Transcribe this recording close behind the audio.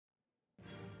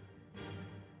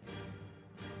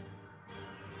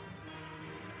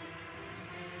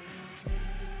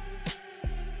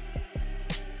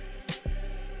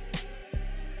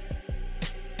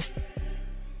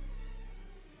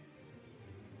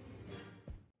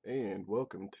And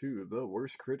welcome to The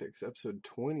Worst Critics, episode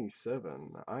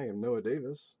 27. I am Noah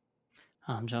Davis,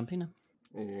 I'm jumping.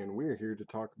 and we're here to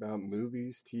talk about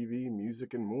movies, TV,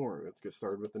 music, and more. Let's get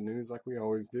started with the news like we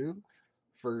always do.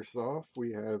 First off,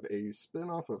 we have a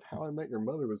spin-off of How I Met Your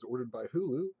Mother was ordered by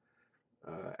Hulu,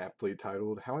 aptly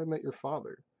titled How I Met Your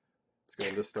Father. It's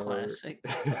going to star Classic.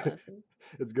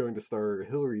 it's going to star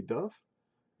Hilary Duff,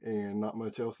 and not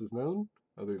much else is known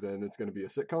other than it's going to be a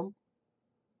sitcom.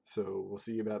 So we'll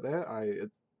see about that.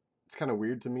 It's kind of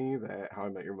weird to me that How I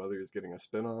Met Your Mother is getting a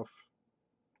spinoff,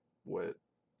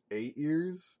 8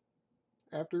 years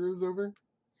after it was over?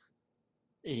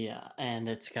 Yeah, and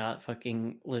it's got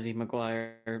fucking Lizzie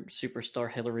McGuire,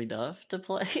 superstar Hilary Duff to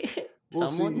play. Well,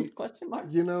 Someone? see, Question mark.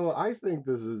 I think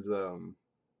this is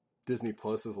Disney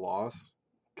Plus's loss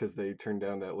because they turned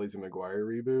down that Lizzie McGuire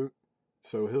reboot.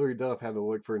 So Hilary Duff had to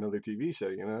look for another TV show,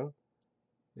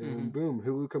 And boom,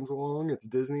 Hulu comes along. It's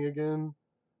Disney again.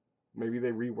 Maybe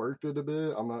they reworked it a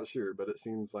bit. I'm not sure, but it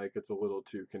seems like it's a little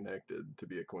too connected to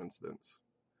be a coincidence.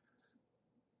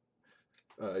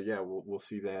 We'll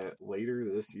see that later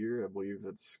this year. I believe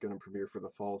it's going to premiere for the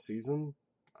fall season.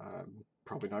 I'm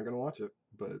probably not going to watch it,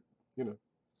 but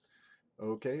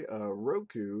Okay,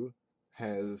 Roku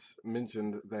has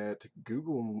mentioned that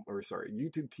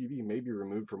YouTube TV may be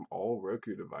removed from all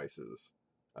Roku devices.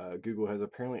 Google has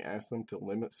apparently asked them to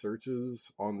limit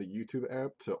searches on the YouTube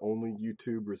app to only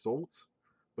YouTube results,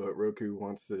 but Roku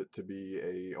wants it to be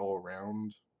an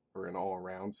all-around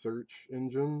search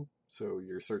engine. So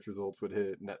your search results would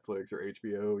hit Netflix or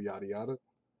HBO, yada yada.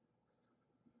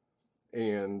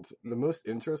 And the most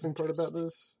interesting part about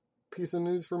this piece of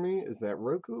news for me is that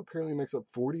Roku apparently makes up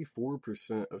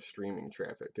 44% of streaming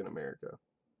traffic in America.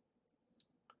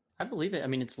 I believe it. I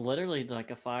mean, it's literally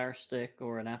like a Fire Stick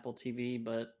or an Apple TV,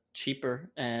 but cheaper.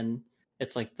 And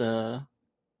it's like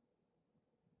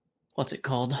what's it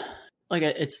called? Like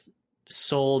it's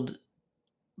sold.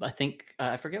 I think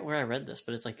I forget where I read this,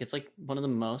 but it's like one of the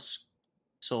most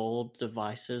sold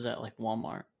devices at like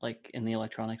Walmart, like in the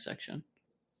electronics section.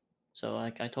 So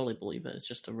I totally believe it. It's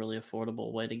just a really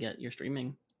affordable way to get your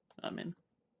streaming.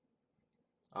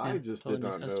 I just totally did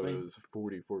not makes sense know to it me. was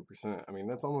 44%. I mean,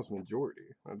 that's almost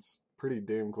majority. That's pretty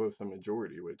damn close to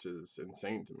majority, which is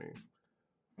insane to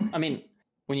me. I mean,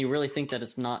 when you really think that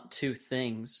it's not two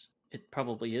things, it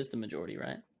probably is the majority,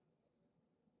 right?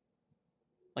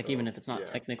 Like, even if it's not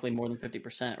technically more than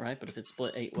 50%, right? But if it's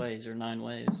split 8 ways or 9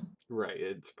 ways. Right,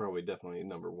 it's probably definitely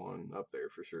number one up there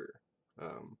for sure.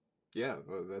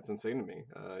 That's insane to me.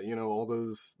 All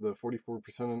the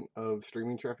 44% of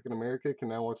streaming traffic in America can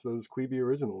now watch those Quibi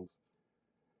originals.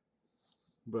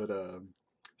 But,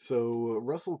 so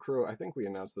Russell Crowe, I think we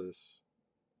announced this,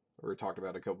 or talked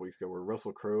about it a couple weeks ago, where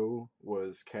Russell Crowe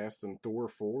was cast in Thor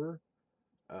 4.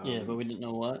 Yeah, but we didn't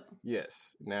know what.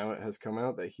 Yes, now it has come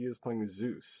out that he is playing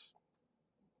Zeus,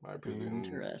 I presume.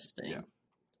 Interesting. Yeah.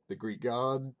 The Greek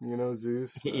god,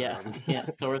 Zeus. Yeah,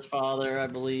 Thor's father, I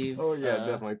believe. Oh, yeah,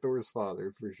 definitely. Thor's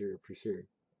father, for sure.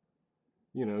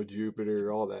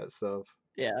 Jupiter, all that stuff.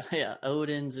 Yeah.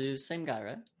 Odin, Zeus, same guy,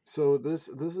 right? So this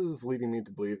is leading me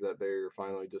to believe that they're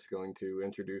finally just going to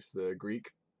introduce the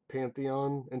Greek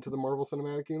pantheon into the Marvel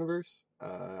Cinematic Universe.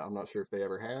 I'm not sure if they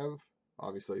ever have.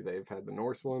 Obviously, they've had the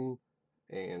Norse one,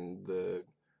 and the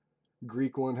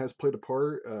Greek one has played a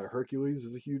part. Hercules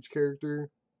is a huge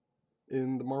character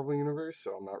in the Marvel Universe,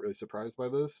 so I'm not really surprised by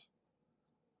this.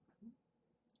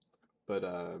 But,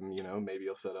 maybe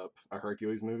he'll set up a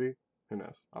Hercules movie. Who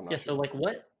knows? I'm not sure. So, like,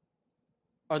 what?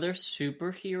 Are there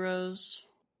superheroes?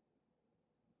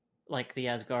 Like, the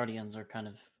Asgardians are kind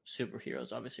of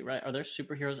superheroes, obviously, right? Are there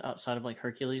superheroes outside of, like,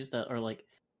 Hercules that are, like,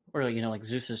 or, like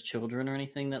Zeus's children or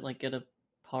anything that, like, get a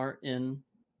part in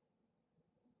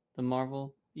the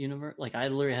Marvel universe? Like, I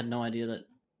literally had no idea that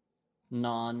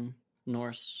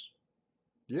non-Norse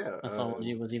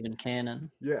mythology was even canon.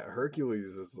 Yeah,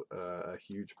 Hercules is a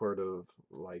huge part of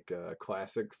like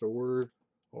classic Thor.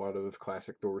 A lot of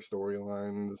classic Thor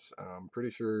storylines. I'm pretty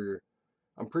sure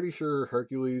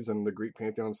Hercules and the Greek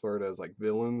pantheon started as like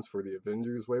villains for the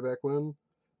Avengers way back when,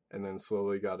 and then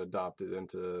slowly got adopted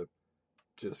into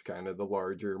just kind of the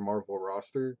larger Marvel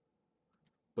roster.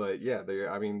 But yeah,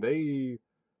 they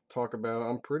talk about.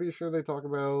 I'm pretty sure they talk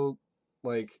about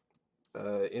like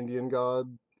Indian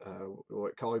god,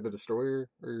 Kali the Destroyer,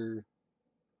 or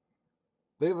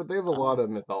they have a lot of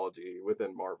mythology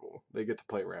within Marvel. They get to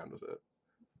play around with it.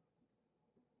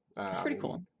 That's pretty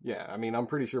cool. Yeah, I mean, I'm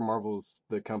pretty sure Marvel's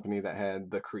the company that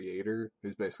had the creator,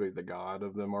 who's basically the god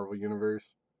of the Marvel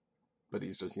universe, but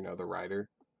he's just the writer.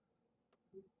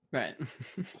 Right.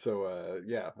 So,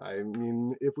 yeah, I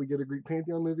mean, if we get a Greek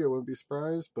Pantheon movie, I wouldn't be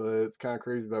surprised, but it's kind of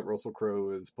crazy that Russell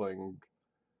Crowe is playing,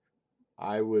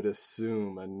 I would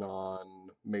assume, a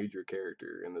non-major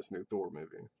character in this new Thor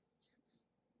movie.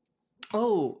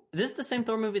 Oh, this is the same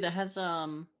Thor movie that has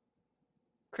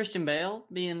Christian Bale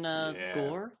being Yeah,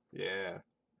 Gore. yeah,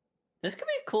 This could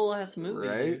be a cool ass movie,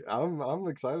 right? dude. I'm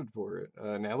excited for it.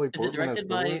 Natalie Is it Portman as directed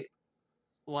Thor.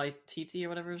 by Waititi or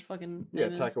whatever his fucking Yeah,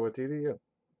 name is? Taika Waititi, yeah.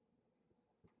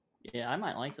 Yeah, I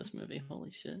might like this movie.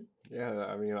 Holy shit! Yeah,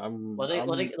 I mean, Let it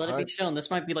be hyped. shown. This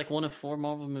might be like one of 4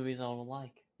 Marvel movies I will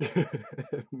like.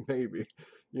 Maybe.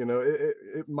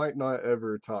 It might not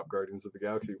ever top Guardians of the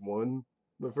Galaxy 1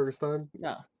 the first time.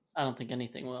 No, I don't think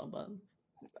anything will, but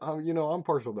I'm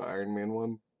partial to Iron Man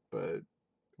 1, but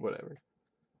whatever.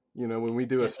 When we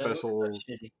do a yeah, but it looks so special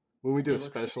shitty. when we do a It looks so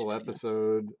special shitty.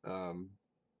 episode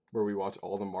where we watch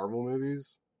all the Marvel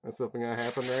movies, that's something gonna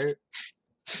happen, right?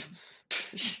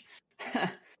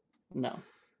 No.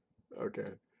 Okay.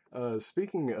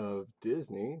 Speaking of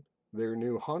Disney, their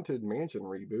new Haunted Mansion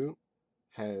reboot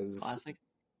has Classic.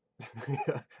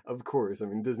 of course. I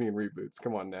mean, Disney and reboots.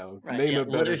 Come on now. Right. Name Yeah. a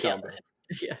better Literally. Yeah. combo.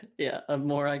 Yeah. A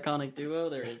more iconic duo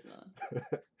there is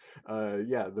none.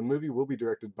 Yeah, the movie will be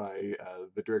directed by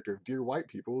the director of Dear White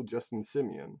People, Justin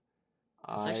Simeon.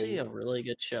 It's actually a really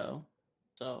good show,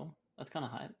 so that's kind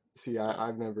of hype. See,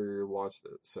 I've never watched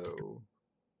it, so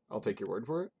I'll take your word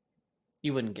for it.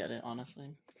 You wouldn't get it,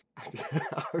 honestly.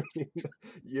 I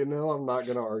mean, I'm not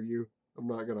gonna argue. I'm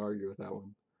not gonna argue with that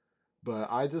one.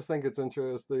 But I just think it's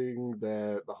interesting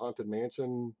that the Haunted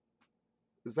Mansion,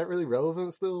 is that really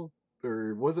relevant still?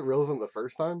 Or was it relevant the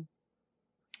first time?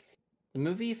 The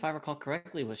movie, if I recall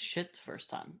correctly, was shit the first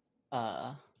time.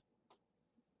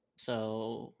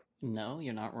 So no,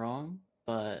 you're not wrong.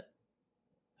 But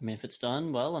I mean, if it's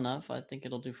done well enough, I think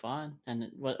it'll do fine.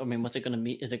 And what's it going to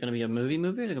be? Is it going to be a movie, or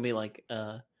is it going to be like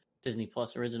a Disney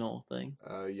Plus original thing?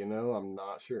 I'm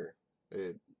not sure.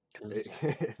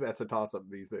 That's a toss up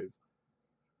these days.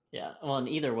 Yeah. Well, in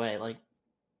either way, like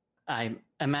I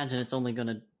imagine it's only going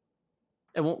to.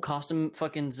 It won't cost them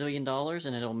fucking $1 zillion,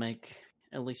 and it'll make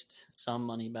at least some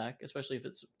money back, especially if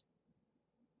it's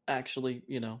actually,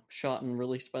 shot and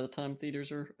released by the time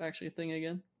theaters are actually a thing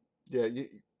again. Yeah,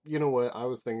 you know what? I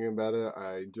was thinking about it.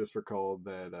 I just recalled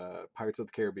that Pirates of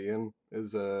the Caribbean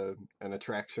is an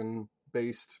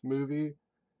attraction-based movie.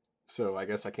 So I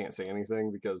guess I can't say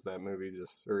anything because that movie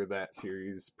or that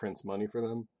series prints money for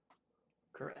them.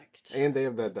 Correct. And they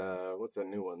have that, what's that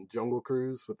new one? Jungle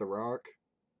Cruise with The Rock.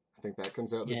 I think that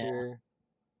comes out this year.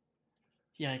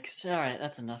 Yikes. All right,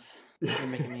 that's enough. You're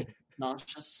making me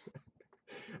nauseous.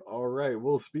 All right.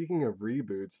 Well, speaking of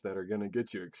reboots that are going to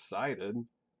get you excited,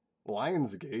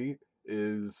 Lionsgate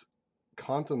is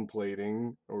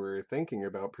contemplating or thinking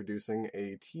about producing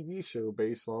a TV show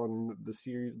based on the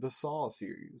Saw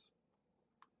series.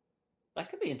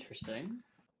 That could be interesting.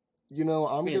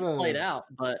 It's played out,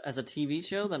 but as a TV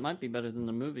show, that might be better than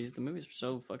the movies. The movies are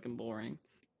so fucking boring.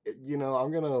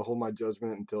 I'm gonna hold my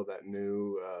judgment until that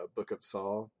new Book of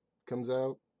Saw comes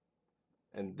out,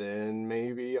 and then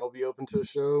maybe I'll be open to a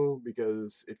show.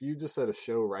 Because if you just said a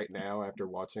show right now after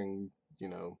watching,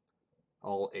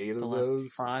 all 8 of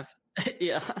those, 5,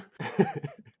 yeah,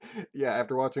 yeah,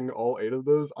 after watching all 8 of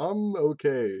those, I'm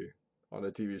okay on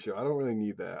a TV show. I don't really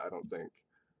need that. I don't think.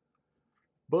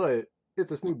 But if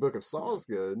this new Book of Saw is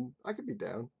good, I could be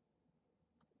down.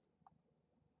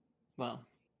 Well,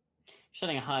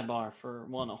 setting a high bar for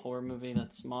 1, a horror movie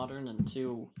that's modern, and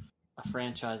 2, a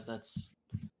franchise that's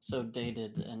so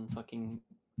dated and fucking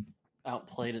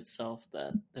outplayed itself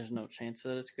that there's no chance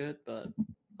that it's good. But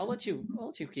I'll let you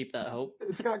keep that hope.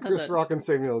 It's got Chris Rock and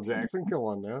Samuel Jackson. Come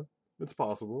on now, it's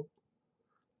possible.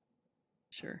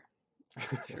 Sure.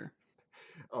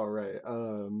 All right.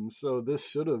 So this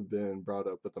should have been brought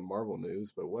up with the Marvel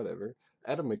news, but whatever.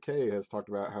 Adam McKay has talked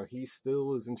about how he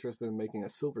still is interested in making a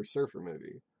Silver Surfer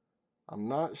movie. I'm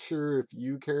not sure if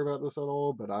you care about this at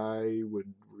all, but I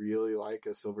would really like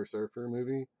a Silver Surfer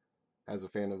movie as a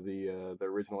fan of the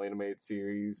original animated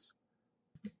series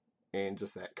and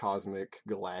just that cosmic,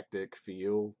 galactic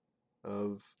feel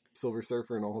of Silver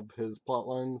Surfer and all of his plot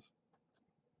lines.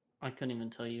 I couldn't even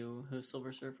tell you who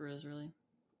Silver Surfer is, really.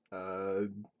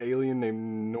 Alien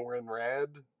named Norrin Rad.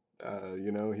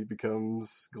 He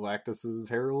becomes Galactus's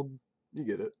herald. You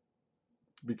get it.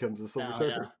 Becomes a Silver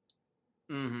Surfer.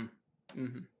 Yeah.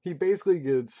 Mm-hmm. He basically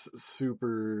gets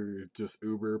super, just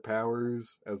uber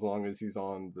powers as long as he's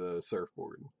on the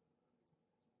surfboard.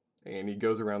 And he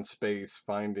goes around space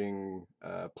finding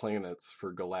planets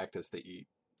for Galactus to eat.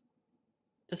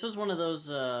 This was one of those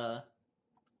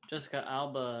Jessica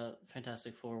Alba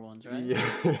Fantastic Four ones, right?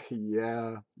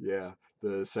 Yeah.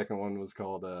 The second one was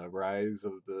called Rise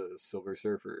of the Silver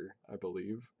Surfer, I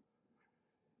believe.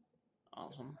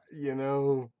 Awesome.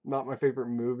 Not my favorite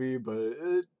movie, but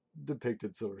it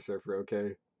depicted Silver Surfer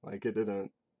okay. Like, it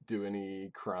didn't do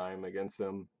any crime against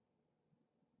him.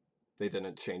 They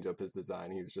didn't change up his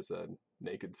design. He was just a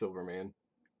naked silver man,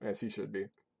 as he should be.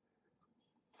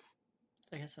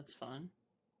 I guess that's fine.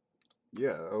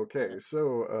 Yeah, okay.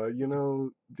 So,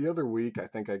 the other week, I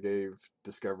think I gave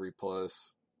Discovery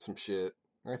Plus some shit.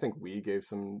 I think we gave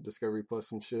some Discovery Plus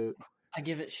some shit. I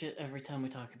give it shit every time we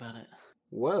talk about it.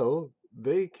 Well,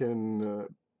 they can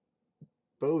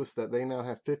boast that they now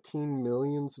have 15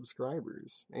 million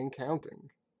subscribers and counting.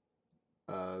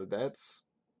 That's,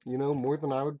 more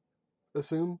than I would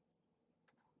assume.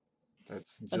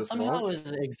 That's That just somehow launched.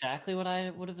 is exactly what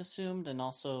I would have assumed, and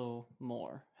also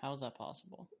more. How is that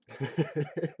possible?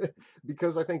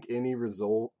 Because I think any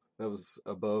result that was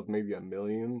above maybe 1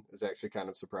 million is actually kind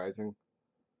of surprising.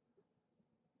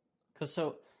 Because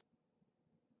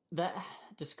that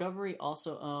Discovery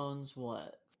also owns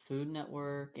what? Food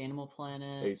Network, Animal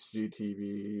Planet,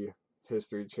 HGTV,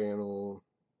 History Channel.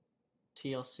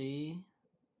 TLC.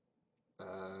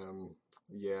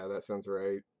 Yeah, that sounds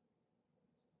right.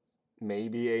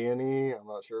 Maybe A&E. I'm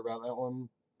not sure about that one.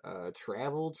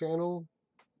 Travel Channel.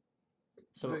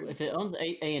 So if it owns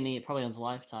A&E, it probably owns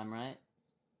Lifetime, right?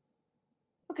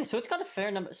 Okay, so it's got a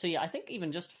fair number. So yeah, I think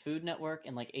even just Food Network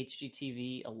and like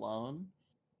HGTV alone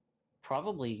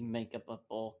probably make up a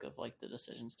bulk of like the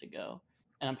decisions to go.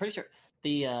 And I'm pretty sure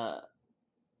the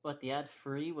ad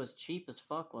free was cheap as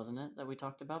fuck, wasn't it? That we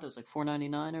talked about. It was like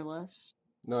 $4.99 or less.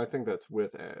 No, I think that's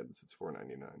with ads. It's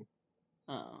 $4.99.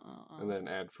 Oh. And then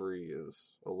ad free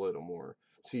is a little more.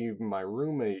 See, my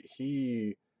roommate,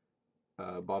 he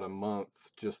bought a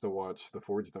month just to watch the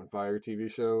Forged in Fire TV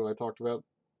show I talked about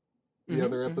the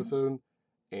other episode,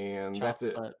 and chopped, that's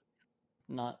it. But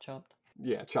not chopped.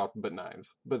 Yeah, chopped but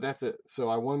knives. But that's it. So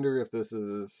I wonder if this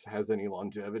has any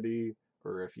longevity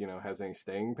or if, has any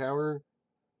staying power.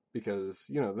 Because,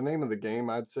 the name of the game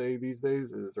I'd say these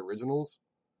days is originals.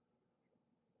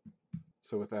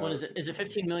 So without... What is it? Is it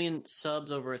 15 million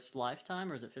subs over its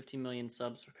lifetime, or is it 15 million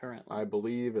subs currently? I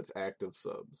believe it's active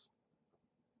subs.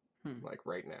 Like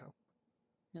right now.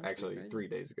 Yeah, actually 3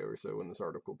 days ago or so when this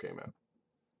article came out.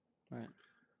 Right.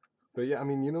 But yeah, I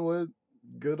mean, you know what?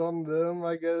 Good on them,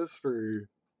 I guess, for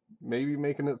maybe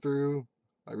making it through.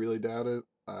 I really doubt it.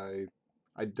 I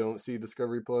don't see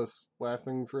Discovery Plus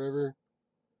lasting forever.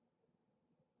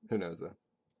 Who knows though?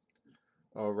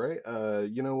 All right.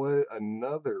 You know what?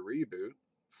 Another reboot.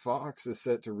 Fox is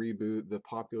set to reboot the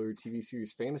popular TV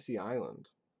series Fantasy Island.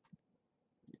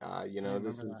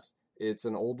 It's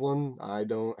an old one. I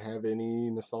don't have any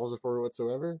nostalgia for it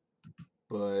whatsoever,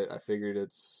 but I figured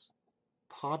it's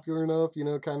popular enough,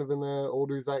 kind of in the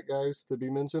older zeitgeist to be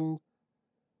mentioned.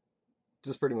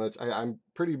 Just pretty much, I'm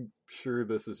pretty sure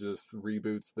this is just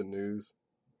reboots the news,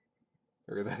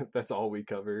 or that's all we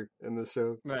cover in this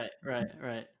show. Right.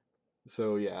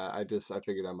 So yeah, I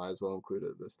figured I might as well include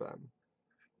it this time.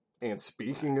 And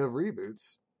speaking of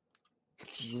reboots,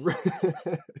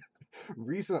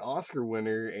 recent Oscar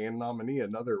winner and nominee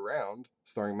Another Round,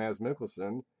 starring Mads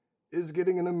Mikkelsen, is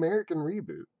getting an American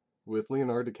reboot, with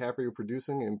Leonardo DiCaprio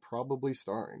producing and probably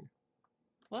starring.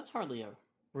 Well, that's hardly a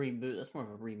reboot. That's more of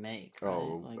a remake. Right?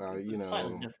 Oh, it's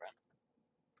slightly different.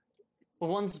 Well,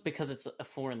 one's because it's a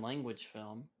foreign language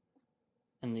film,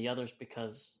 and the other's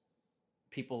because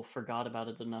people forgot about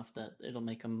it enough that it'll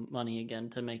make them money again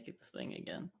to make it the thing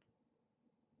again.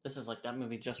 This is like that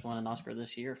movie just won an Oscar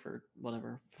this year for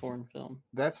whatever foreign film.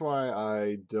 That's why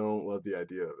I don't love the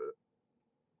idea of it.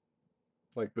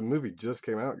 Like, the movie just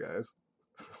came out, guys.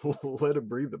 Let it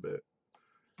breathe a bit.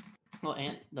 Well,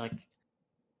 and like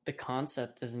the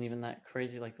concept isn't even that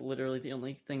crazy. Like, literally the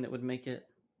only thing that would make it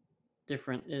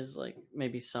different is like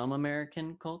maybe some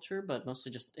American culture, but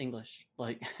mostly just English.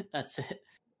 Like, that's it.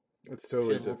 It's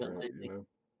totally different, Feels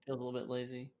a little bit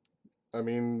lazy. I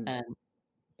mean, and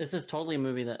this is totally a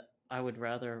movie that I would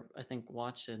rather, I think,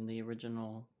 watch in the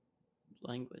original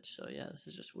language. So yeah, this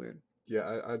is just weird.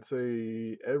 Yeah, I'd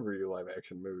say every live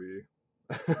action movie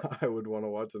I would want to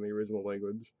watch in the original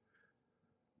language.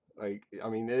 Like, I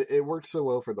mean, it worked so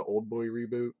well for the Old Boy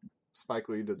reboot. Spike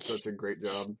Lee did such a great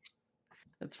job.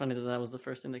 It's funny that was the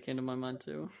first thing that came to my mind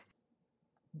too.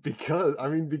 Because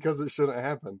it shouldn't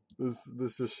happen.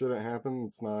 This just shouldn't happen.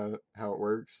 It's not how it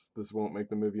works. This won't make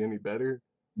the movie any better.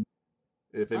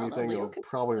 If anything, it'll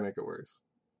probably make it worse.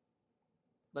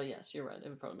 But yes, you're right. It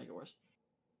would probably make it worse.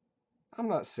 I'm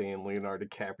not saying Leonardo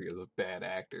DiCaprio is a bad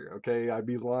actor, okay? I'd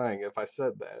be lying if I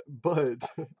said that. But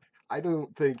I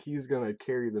don't think he's gonna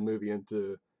carry the movie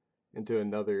into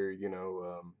another,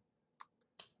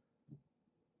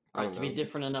 I Right, don't to be know,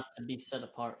 different enough to be set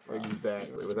apart from the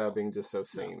exactly, without original. being just so No,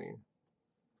 samey.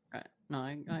 right. No,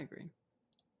 I agree.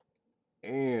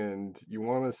 And you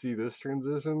want to see this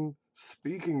transition?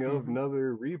 Speaking of Hmm.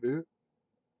 another reboot,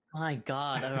 My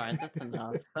God, all right, that's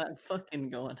enough. I'm fucking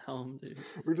going home, dude.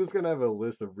 we're just gonna have a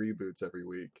list of reboots every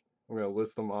week. I'm gonna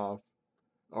list them off.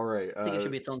 All right, I think it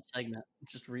should be its own segment,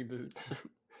 just reboots.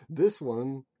 this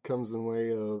one comes in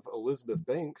way of Elizabeth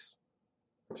Banks.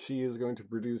 She is going to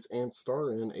produce and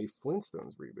star in a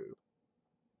Flintstones reboot.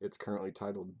 It's currently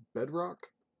titled Bedrock.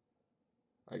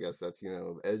 I guess that's,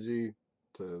 edgy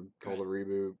to call Right. the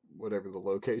reboot whatever the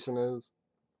location is.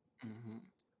 Hmm.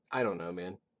 I don't know,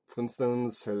 man.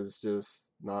 Flintstones has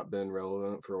just not been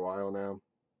relevant for a while now.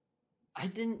 I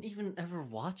didn't even ever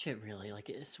watch it really. Like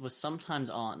it was sometimes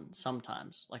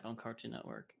like on Cartoon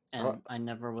Network, I, and I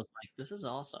never was like, "This is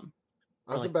awesome,"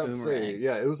 I or was like about to say, Boomerang.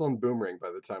 yeah, it was on Boomerang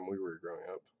by the time we were growing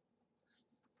up.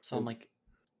 So I'm It, like,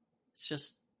 it's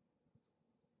just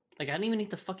like I didn't even eat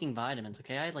the fucking vitamins.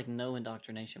 Okay, I had like no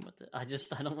indoctrination with it. I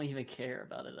don't even care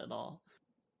about it at all.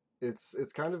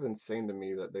 it's kind of insane to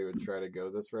me that they would try to go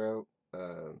this route.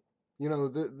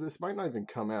 This might not even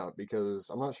come out because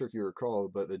I'm not sure if you recall,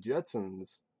 but the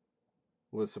Jetsons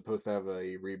was supposed to have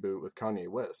a reboot with Kanye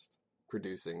West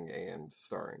producing and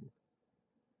starring,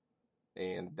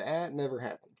 and that never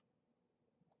happened.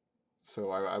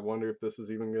 So I wonder if this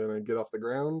is even gonna get off the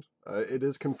ground. It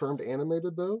is confirmed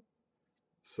animated though,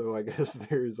 so I guess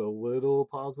there's a little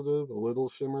positive, a little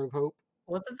shimmer of hope.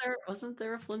 Wasn't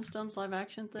there a Flintstones live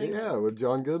action thing Yeah, like with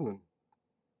John Goodman,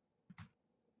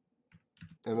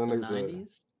 and then the there's a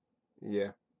 '90s?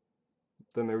 yeah,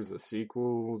 then there was a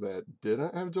sequel that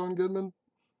didn't have John Goodman.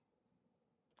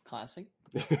 Classic.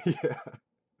 Yeah,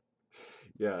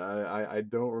 yeah, I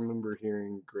don't remember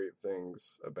hearing great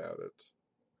things about it.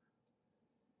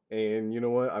 And you know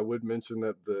what? I would mention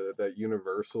that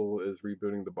Universal is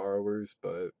rebooting The Borrowers,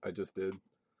 but I just did.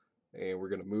 And we're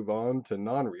gonna move on to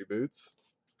non-reboots.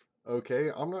 Okay,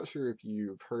 I'm not sure if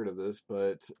you've heard of this,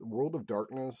 but World of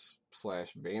Darkness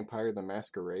slash Vampire the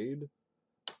Masquerade.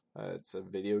 It's a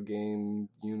video game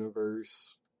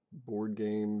universe, board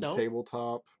game, Nope.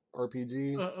 tabletop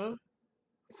RPG. Nope.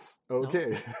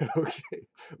 Okay, okay.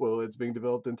 Well, it's being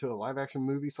developed into a live action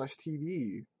movie slash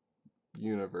TV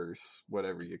universe,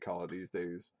 whatever you call it these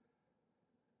days.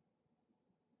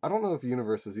 I don't know if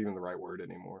universe is even the right word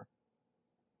anymore.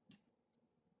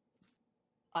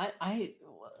 I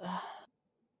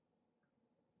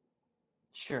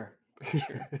sure.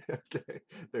 Sure. Okay,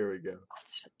 there we go.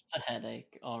 It's a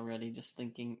headache already just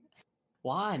thinking.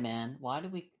 Why, man? Why do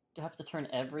we have to turn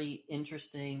every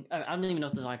interesting? I don't even know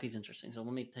if this IP is interesting. So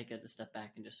let me take a step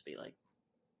back and just be like,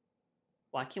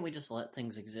 why can't we just let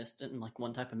things exist in like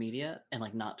one type of media and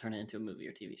like not turn it into a movie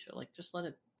or TV show? Like, just let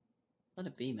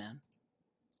it be, man.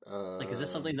 Like, is this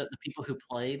Um, something that the people who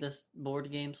play this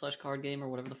board game slash card game or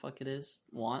whatever the fuck it is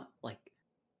want? Like,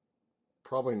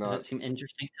 Probably does not. it seem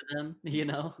interesting to them? You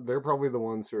know? They're probably the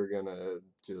ones who are gonna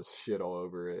just shit all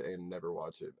over it and never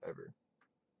watch it ever.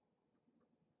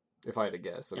 If I had to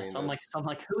guess, I Yeah. mean So I'm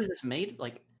like, who is this made?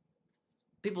 Like,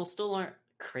 people still aren't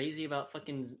crazy about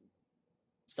fucking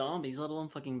zombies, let alone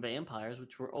fucking vampires,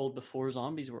 which were old before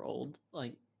zombies were old.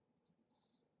 Like,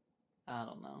 I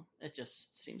don't know. It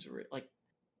just seems like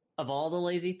of all the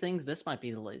lazy things, this might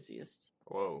be the laziest.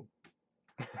 whoa.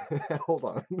 Hold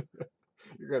on,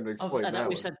 you're gonna Of explain that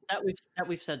one. that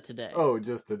we've said today. Oh,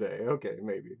 just today. Okay,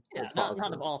 maybe Yeah, it's not of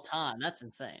possible. all time. That's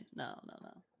insane. No, no,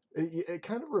 no. It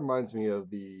kind of reminds me of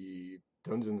the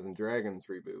Dungeons and Dragons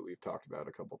reboot we've talked about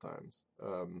a couple times.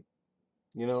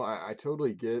 I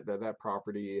totally get that that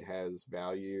property has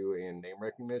value and name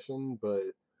recognition, but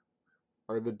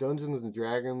are the Dungeons and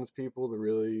Dragons people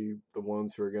the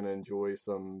ones who are going to enjoy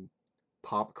some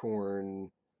popcorn,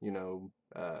 you know,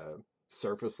 uh,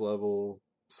 surface level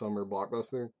summer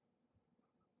blockbuster?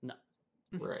 No.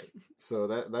 Right. So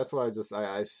that's why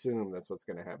I assume that's what's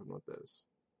going to happen with this.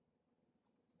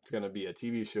 It's going to be a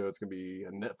TV show. It's going to be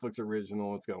a Netflix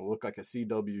original. It's going to look like a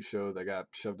CW show that got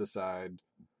shoved aside.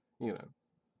 You know.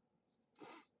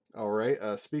 All right.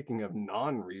 Speaking of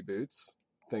non-reboots,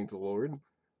 thank the Lord.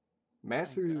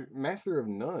 Thank God. Master of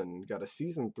None got a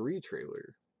season 3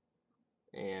 trailer,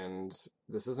 and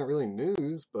this isn't really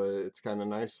news, but it's kind of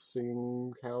nice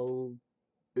seeing how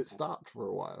it stopped for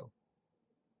a while.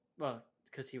 Well,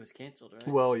 because he was canceled, right?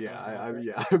 Well, That yeah, was the whole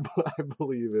thing. I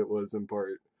believe it was in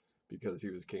part because he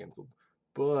was canceled,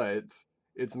 but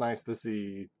it's nice to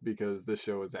see because this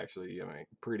show is actually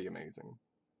pretty amazing.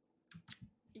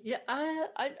 Yeah,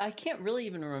 I can't really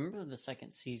even remember the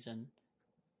second season,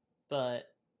 but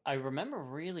I remember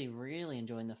really, really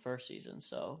enjoying the first season.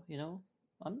 So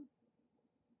I'm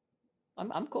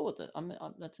cool with it.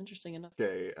 That's interesting enough.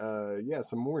 Okay, yeah,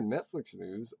 some more Netflix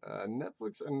news.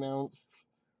 Netflix announced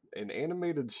an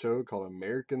animated show called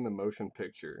American the Motion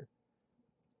Picture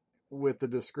with the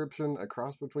description a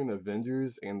cross between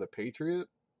Avengers and The Patriot.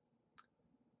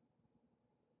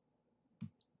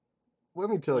 Let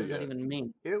me tell What does you, that even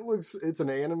mean? it's an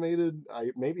animated,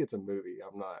 maybe it's a movie,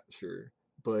 I'm not sure.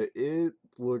 But it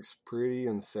looks pretty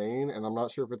insane, and I'm not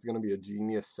sure if it's going to be a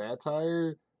genius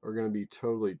satire or going to be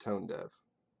totally tone deaf.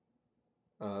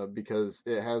 Because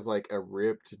it has like a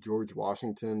ripped George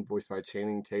Washington voiced by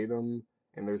Channing Tatum,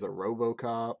 and there's a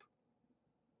RoboCop.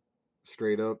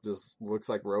 Straight up, just looks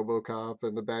like RoboCop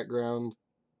in the background.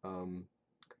 Um,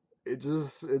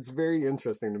 it's very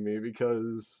interesting to me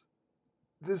because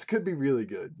this could be really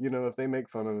good. If they make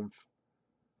fun of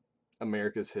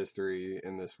America's history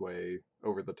in this way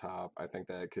over the top, I think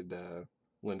that could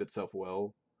lend itself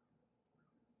well.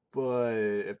 But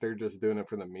if they're just doing it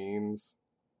for the memes,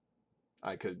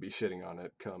 I could be shitting on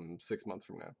it come 6 months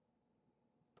from now.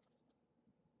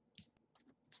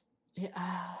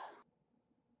 Yeah,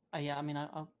 yeah. I mean,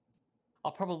 I'll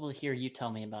probably hear you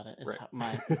tell me about it. Is Right.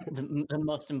 the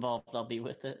most involved I'll be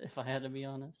with it, if I had to be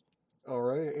honest. All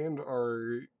right, and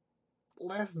our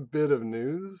last bit of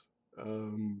news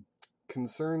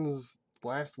concerns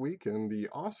last weekend. The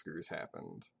Oscars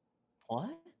happened.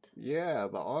 What? Yeah,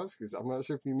 the Oscars. I'm not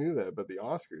sure if you knew that, but the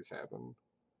Oscars happened.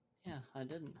 Yeah, I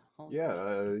didn't.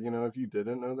 Yeah, if you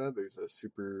didn't know that, there's a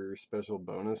super special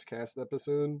bonus cast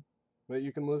episode that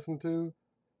you can listen to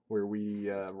where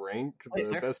we rank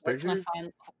the best pictures.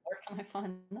 Where can I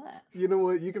find that? You know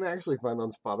what? You can actually find on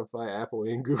Spotify, Apple,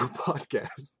 and Google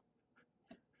Podcasts.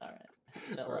 All right,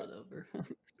 sell it over.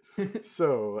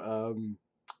 So,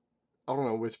 I don't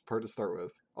know which part to start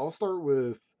with. I'll start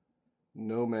with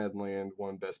Nomadland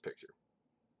won Best Picture.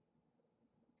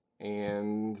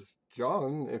 And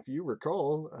John, if you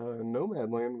recall,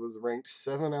 Nomadland was ranked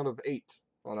 7 out of 8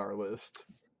 on our list.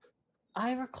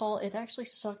 I recall it actually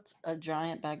sucked a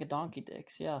giant bag of donkey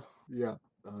dicks, yeah. Yeah.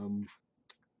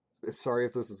 Sorry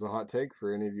if this is a hot take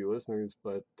for any of you listeners,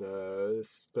 but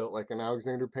this felt like an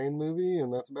Alexander Payne movie,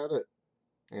 and that's about it.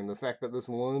 And the fact that this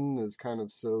one is kind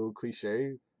of so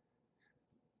cliche,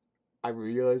 I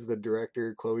realize the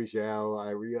director, Chloe Zhao,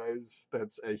 I realize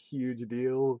that's a huge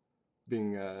deal,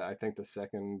 being, I think, the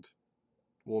second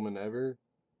woman ever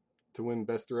to win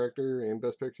Best Director and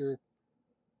Best Picture.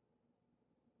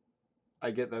 I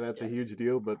get that that's a huge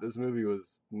deal, but this movie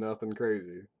was nothing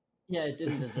crazy. Yeah, it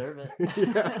didn't deserve it.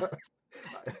 Yeah.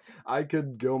 I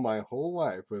could go my whole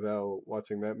life without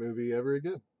watching that movie ever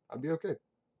again. I'd be okay.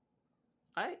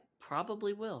 I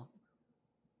probably will.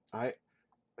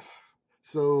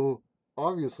 So,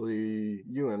 obviously,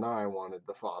 you and I wanted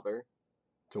The Father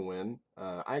to win.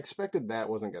 I expected that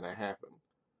wasn't going to happen.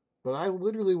 But I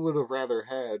literally would have rather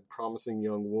had Promising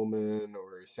Young Woman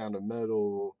or Sound of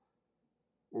Metal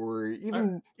or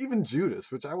even Judas,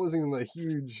 which I wasn't even a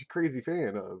huge, crazy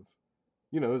fan of.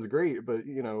 It was great, but,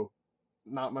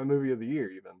 not my movie of the year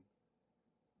even.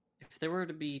 If there were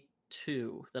to be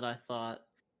two that I thought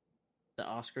the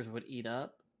Oscars would eat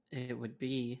up, it would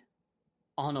be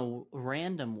on a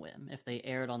random whim if they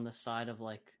aired on the side of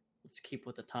like, let's keep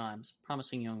with the times,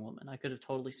 Promising Young Woman. I could have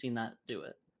totally seen that do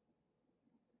it.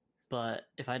 But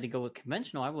if I had to go with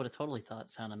conventional, I would have totally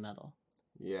thought Sound of Metal.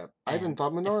 Yeah. I even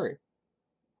thought Minari.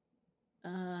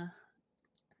 I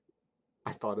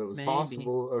thought it was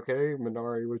possible. Okay,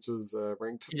 Minari, which is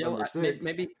ranked number 6.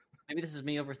 Maybe this is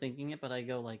me overthinking it, but I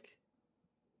go like,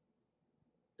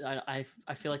 I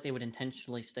feel like they would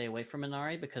intentionally stay away from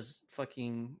Minari because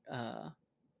fucking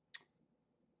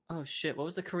oh shit, what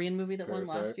was the Korean movie that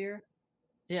Parasite. won last year?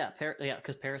 Yeah,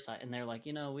 because Parasite, and they're like,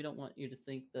 we don't want you to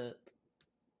think that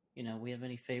we have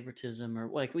any favoritism or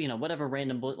like whatever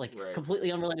random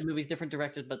completely unrelated movies, different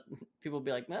directors, but people will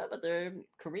be like, no, but there are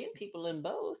Korean people in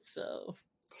both, so.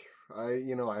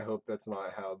 I hope that's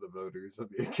not how the voters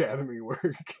of the Academy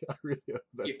work. I really hope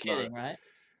that's You're kidding, right?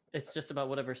 It's just about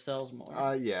whatever sells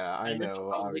more. Yeah, I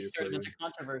know, obviously. Started a bunch of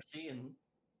controversy and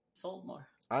sold more.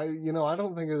 I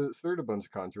don't think it stirred a bunch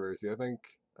of controversy. I think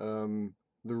the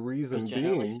reason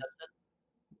being...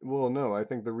 Well, no, I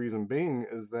think the reason being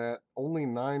is that only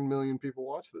 9 million people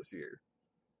watched this year.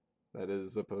 That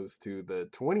is opposed to the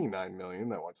 29 million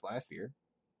that watched last year.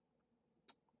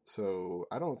 So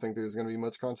I don't think there's going to be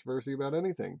much controversy about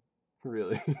anything,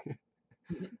 really.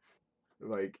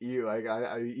 Like you, like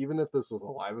I even if this was a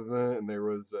live event and there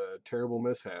was a terrible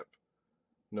mishap,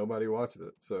 nobody watched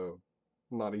it, so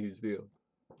not a huge deal.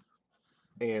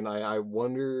 And I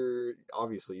wonder,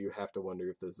 obviously, you have to wonder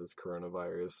if this is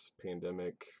coronavirus,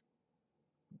 pandemic,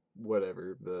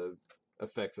 whatever, the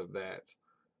effects of that.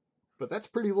 But that's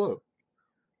pretty low.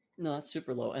 No, that's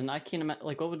super low. And I can't imagine,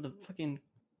 like, what would the fucking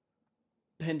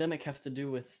pandemic have to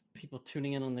do with people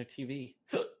tuning in on their TV?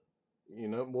 You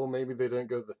know, well, maybe they didn't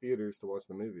go to the theaters to watch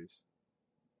the movies.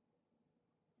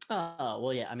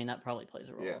 Well, yeah, I mean, that probably plays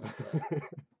a role Yeah. in it. But...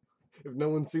 If no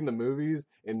one's seen the movies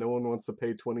and no one wants to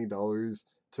pay $20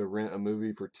 to rent a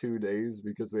movie for 2 days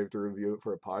because they have to review it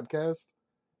for a podcast,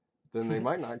 then they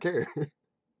might not care.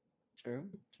 True.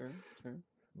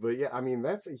 But yeah, I mean,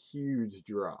 that's a huge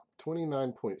drop.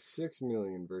 29.6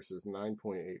 million versus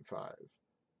 9.85.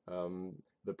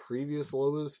 The previous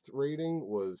lowest rating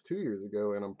was 2 years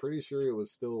ago, and I'm pretty sure it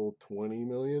was still 20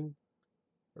 million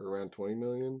or around 20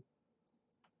 million.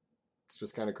 It's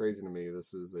just kind of crazy to me.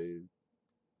 This is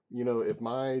if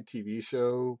my TV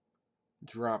show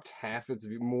dropped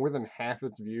more than half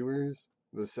its viewers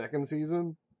the second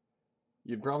season,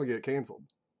 you'd probably get canceled.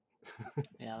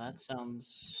 Yeah, that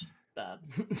sounds bad.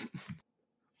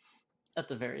 At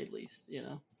the very least,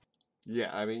 Yeah,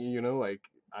 I mean, like,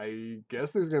 I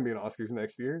guess there's going to be an Oscars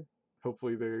next year.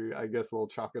 Hopefully I guess they'll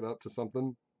chalk it up to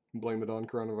something and blame it on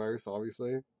coronavirus,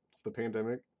 obviously. It's the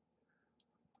pandemic.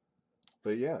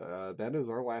 But yeah, that is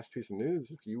our last piece of news.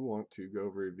 If you want to go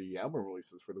over the album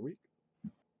releases for the week.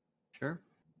 Sure.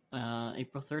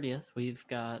 April 30th, we've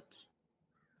got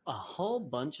a whole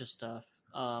bunch of stuff.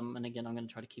 And again, I'm going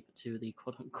to try to keep it to the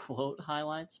quote-unquote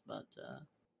highlights, but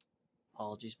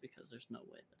apologies because there's no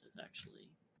way that is actually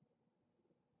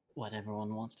what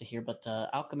everyone wants to hear. But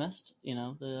Alchemist,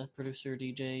 the producer,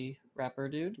 DJ, rapper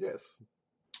dude. Yes.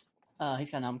 He's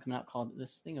got an album coming out called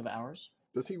This Thing of Ours.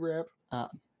 Does he rap?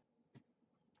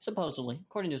 Supposedly,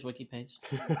 according to his wiki page.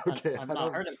 Okay, I've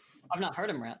not heard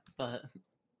him rap, but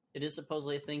it is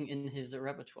supposedly a thing in his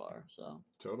repertoire. So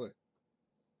totally.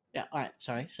 Yeah. All right.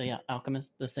 Sorry. So yeah,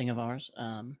 Alchemist, This Thing of Ours.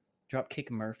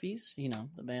 Dropkick Murphys.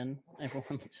 The band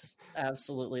everyone just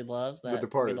absolutely loves. That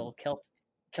good old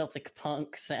Celtic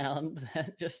punk sound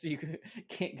that just you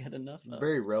can't get enough of.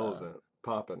 Very relevant,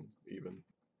 poppin' even.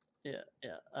 Yeah.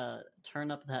 Turn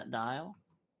Up That Dial.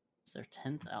 It's their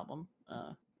 10th album.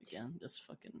 Again, this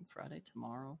fucking Friday,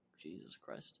 tomorrow. Jesus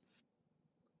Christ.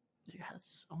 Yeah,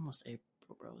 it's almost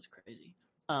April, bro. It's crazy.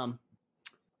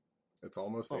 It's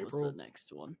almost what April? Was the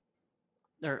next one?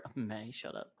 Or May,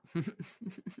 shut up.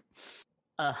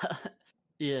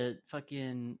 Yeah,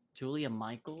 fucking Julia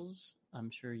Michaels. I'm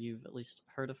sure you've at least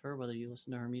heard of her, whether you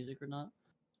listen to her music or not.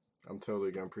 I'm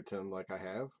totally going to pretend like I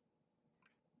have.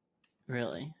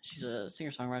 Really? She's a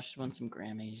singer-songwriter. She's won some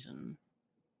Grammys, and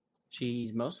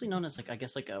she's mostly known as,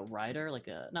 like a writer,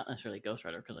 not necessarily a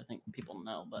ghostwriter, because I think people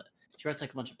know, but she writes, a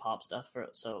bunch of pop stuff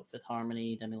so Fifth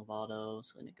Harmony, Demi Lovato,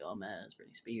 Selena Gomez,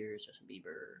 Britney Spears, Justin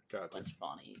Bieber, Gwen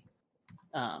Stefani.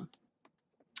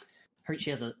 She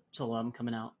has a solo album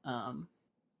coming out,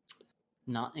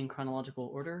 not in chronological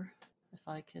order, if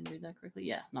I can read that correctly.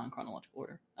 Yeah, not in chronological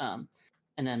order. And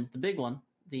then the big one,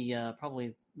 the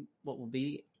probably what will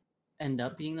end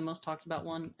up being the most talked about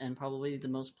one, and probably the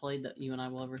most played that you and I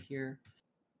will ever hear.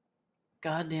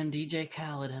 Goddamn DJ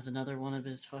Khaled has another one of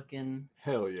his fucking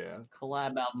hell yeah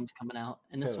collab albums coming out,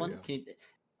 and this one,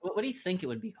 what do you think it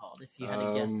would be called if you had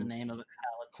to guess the name of a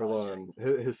Khaled project? Hold on,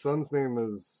 his son's name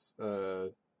is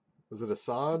was it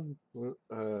Assad?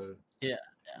 Yeah.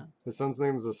 His son's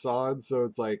name is Assad, so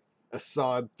it's like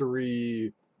Assad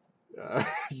 3,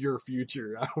 Your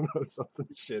Future. I don't know, something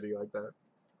shitty like that.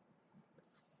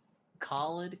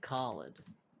 Khaled.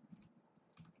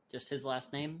 Just his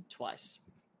last name twice.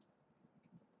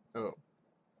 Oh.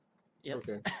 Yep.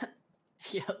 Okay.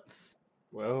 Yep.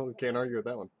 Well, can't argue with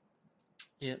that one.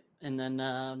 Yep. And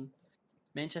then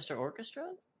Manchester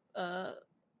Orchestra.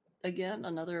 Again,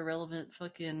 another irrelevant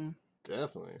fucking...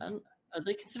 Definitely. Are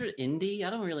they considered indie? I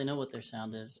don't really know what their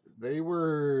sound is. They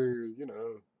were,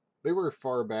 they were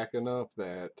far back enough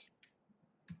that...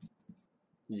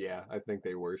 Yeah, I think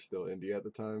they were still indie at the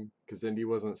time, because indie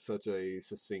wasn't such a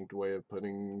succinct way of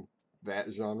putting that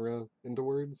genre into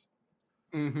words.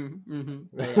 Yeah,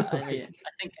 I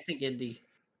think indie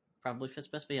probably fits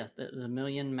best. But yeah, the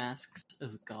Million Masks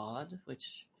of God,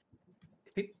 which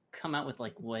could people come out with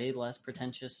way less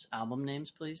pretentious album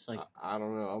names, please? I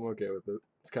don't know. I'm okay with it.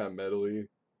 It's kind of metally.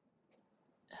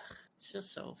 It's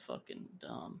just so fucking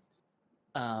dumb.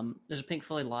 There's a Pink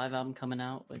Floyd live album coming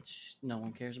out, which no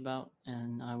one cares about,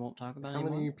 and I won't talk about How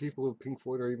anymore. many people of Pink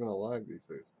Floyd are even alive these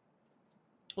days?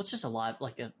 Well, it's just a live,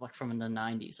 like from the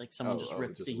 '90s. Like someone just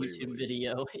ripped just the YouTube re-release.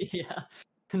 video, yeah,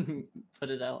 and put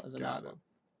it out as an Got album.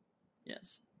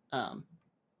 Yes.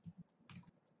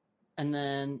 And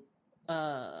then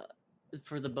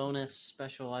for the bonus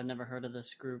special, I've never heard of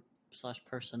this group /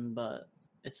 person, but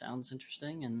it sounds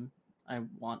interesting, and I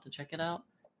want to check it out.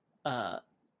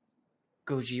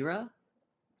 Gojira,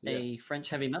 a French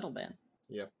heavy metal band.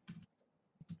 Yeah.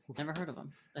 Never heard of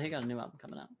them. They got a new album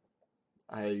coming out.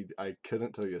 I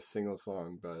couldn't tell you a single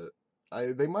song, but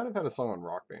they might have had a song on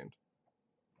Rock Band.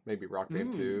 Maybe Rock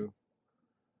Band 2.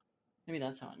 Maybe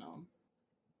that's how I know them.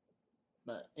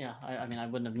 But yeah, I mean, I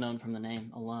wouldn't have known from the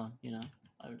name alone, you know?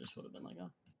 I just would have been like, oh,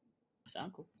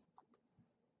 sound cool.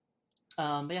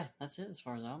 But yeah, that's it as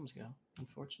far as albums go.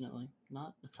 Unfortunately,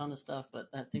 not a ton of stuff, but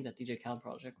I think that DJ Khaled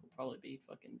project will probably be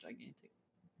fucking gigantic.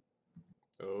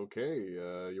 Okay,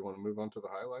 you want to move on to the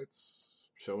highlights,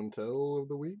 show and tell of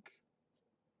the week?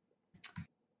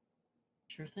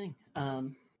 Sure thing.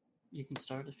 You can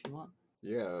start if you want.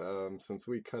 Yeah, since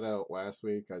we cut out last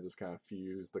week, I just kind of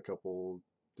fused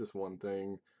just one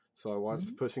thing. So I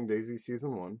watched Pushing Daisy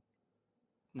Season 1.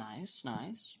 Nice.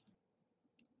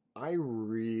 I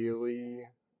really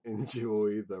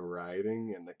enjoy the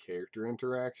writing and the character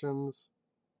interactions.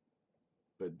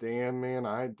 But damn, man,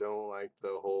 I don't like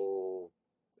the whole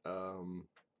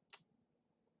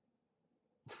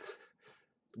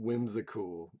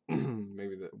whimsical,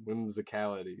 maybe the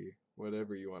whimsicality,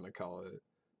 whatever you want to call it.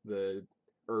 The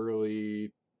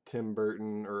early Tim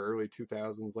Burton or early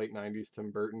 2000s, late 90s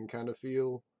Tim Burton kind of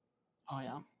feel. Oh,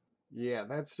 yeah? Yeah,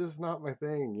 that's just not my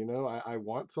thing, you know? I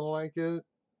want to like it.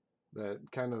 That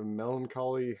kind of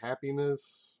melancholy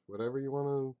happiness, however you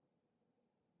want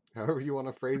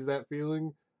to phrase that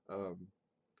feeling. I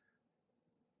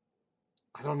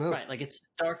don't know. Right, like it's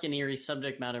dark and eerie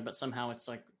subject matter, but somehow it's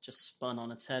like just spun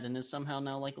on its head and is somehow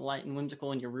now like light and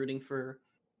whimsical, and you're rooting for,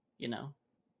 you know,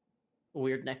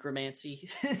 weird necromancy.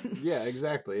 Yeah,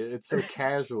 exactly. It's so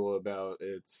casual about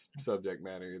its subject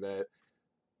matter that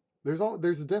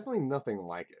there's definitely nothing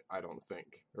like it, I don't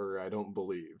think, or I don't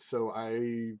believe. So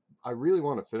I really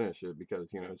want to finish it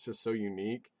because, you know, it's just so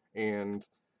unique, and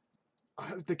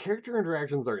the character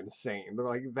interactions are insane. They're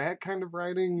like, that kind of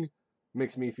writing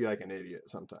makes me feel like an idiot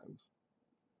sometimes.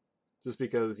 Just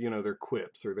because, you know, their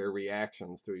quips or their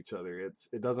reactions to each other.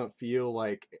 It doesn't feel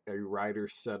like a writer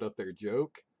set up their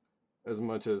joke as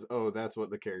much as, oh, that's what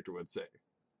the character would say.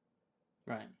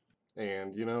 Right.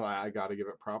 And, you know, I got to give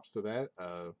it props to that.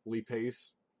 Lee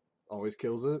Pace always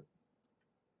kills it.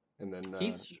 And then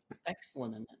he's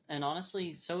excellent in it. And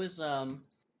honestly, so is I'm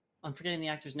forgetting the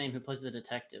actor's name who plays the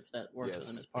detective that works with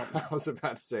him as partner. I was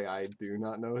about to say I do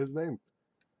not know his name.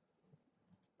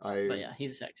 But yeah,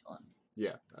 he's excellent.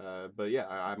 Yeah, but yeah,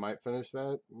 I might finish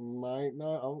that. Might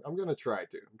not. I'm gonna try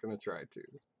to.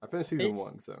 I finished season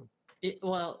 1, so.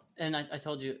 Well, and I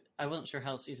told you I wasn't sure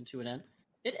how season 2 would end.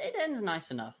 It ends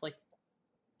nice enough. Like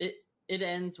it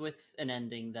ends with an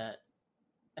ending that,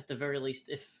 at the very least,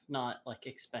 if not like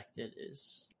expected,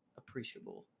 is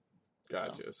appreciable.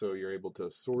 Gotcha. So you're able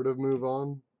to sort of move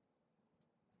on.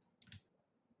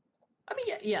 I mean,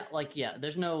 yeah.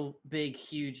 There's no big,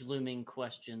 huge, looming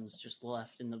questions just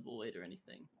left in the void or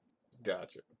anything.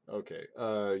 Gotcha. Okay.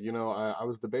 You know, I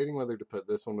was debating whether to put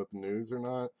this one with the news or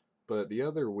not, but the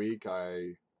other week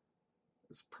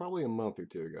it's probably a month or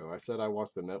two ago, I said I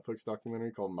watched a Netflix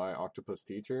documentary called My Octopus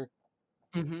Teacher.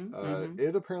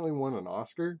 It apparently won an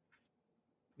Oscar.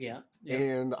 Yeah.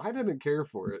 And I didn't care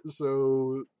for it,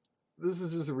 so this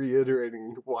is just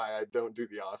reiterating why I don't do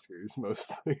the Oscars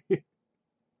mostly.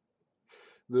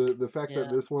 The fact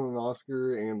that this won an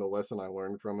Oscar and the lesson I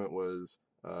learned from it was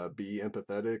be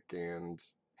empathetic and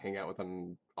hang out with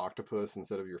an octopus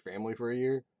instead of your family for a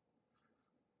year.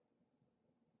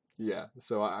 Yeah,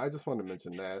 so I just wanted to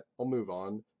mention that. I'll move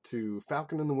on to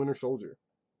Falcon and the Winter Soldier.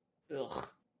 Ugh.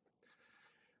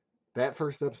 That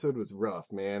first episode was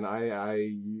rough, man.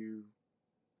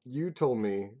 You told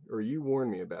me, or you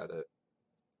warned me about it,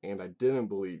 and I didn't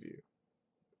believe you.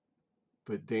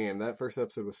 But damn, that first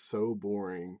episode was so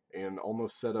boring and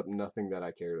almost set up nothing that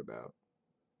I cared about.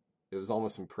 It was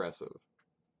almost impressive.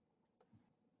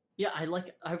 Yeah,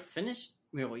 I finished,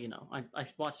 well, you know, I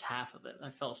watched half of it. I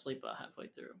fell asleep about halfway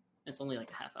through. It's only like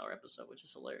a half-hour episode, which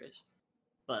is hilarious.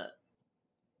 But,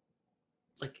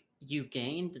 like, you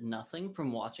gained nothing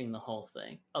from watching the whole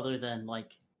thing, other than,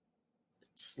 like,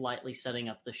 slightly setting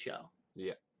up the show.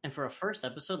 Yeah. And for a first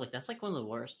episode, like, that's, like, one of the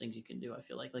worst things you can do, I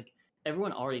feel like. Like,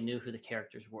 everyone already knew who the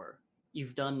characters were.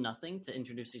 You've done nothing to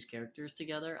introduce these characters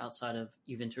together outside of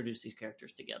you've introduced these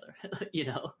characters together, you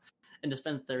know? And to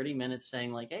spend 30 minutes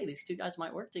saying, like, hey, these two guys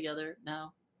might work together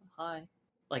now. Hi.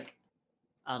 Like,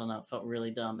 I don't know, it felt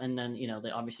really dumb. And then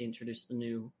they obviously introduced the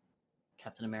new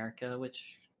Captain America,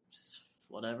 which is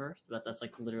whatever, but that's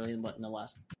like literally what in the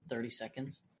last 30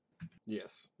 seconds.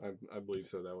 Yes, I believe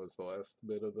so. That was the last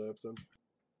bit of the episode.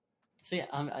 So yeah,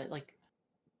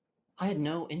 I had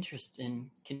no interest in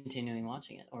continuing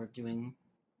watching it or doing,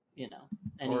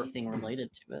 anything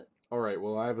related to it. All right,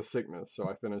 well, I have a sickness, so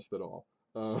I finished it all.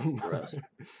 Gross.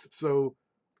 So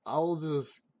I'll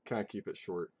just kind of keep it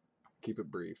short, keep it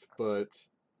brief. But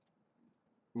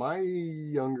my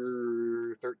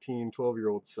younger 13,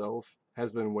 12-year-old self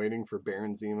has been waiting for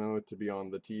Baron Zemo to be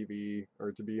on the TV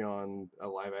or to be on a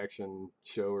live action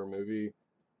show or movie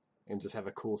and just have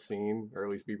a cool scene or at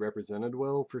least be represented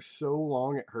well for so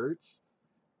long it hurts.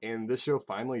 And this show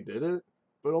finally did it,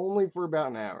 but only for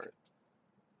about an hour.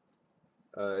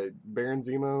 Baron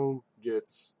Zemo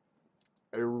gets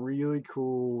a really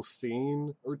cool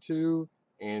scene or two,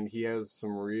 and he has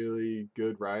some really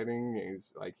good writing.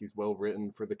 He's well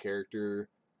written for the character,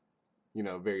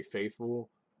 very faithful.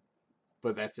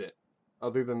 But that's it.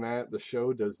 Other than that, the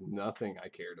show does nothing I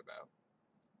cared about.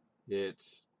 It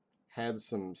had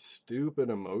some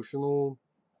stupid emotional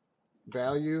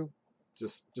value,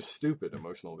 just stupid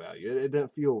emotional value. It didn't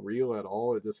feel real at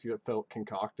all. It just felt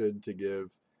concocted to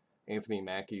give Anthony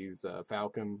Mackie's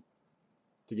Falcon,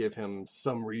 to give him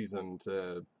some reason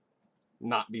to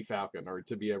not be Falcon or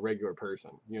to be a regular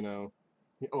person,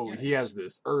 Oh, he has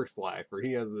this Earth life or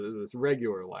he has this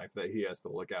regular life that he has to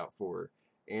look out for.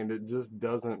 And it just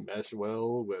doesn't mesh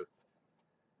well with,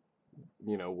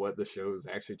 what the show is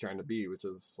actually trying to be, which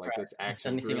is like this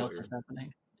action anything thriller. else is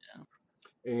happening.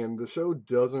 Yeah. And the show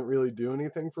doesn't really do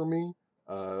anything for me.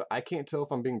 I can't tell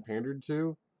if I'm being pandered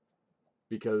to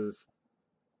because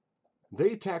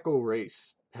they tackle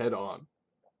race head on.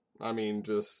 I mean,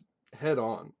 just head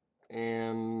on.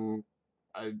 And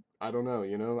I don't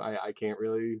know, I can't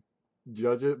really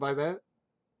judge it by that.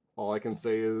 All I can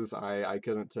say is I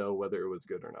couldn't tell whether it was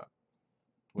good or not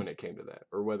when it came to that,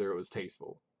 or whether it was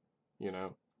tasteful,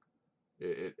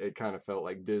 It kind of felt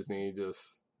like Disney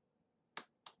just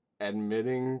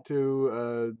admitting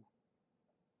to,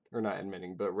 or not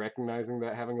admitting, but recognizing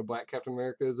that having a black Captain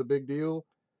America is a big deal,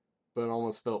 but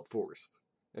almost felt forced,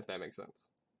 if that makes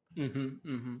sense.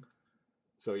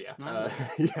 So yeah,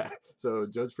 yeah. So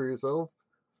judge for yourself.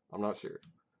 I'm not sure,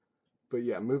 but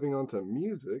yeah. Moving on to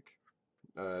music,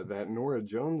 that Norah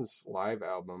Jones live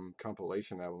album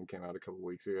compilation album came out a couple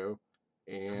weeks ago,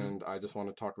 and I just want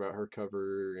to talk about her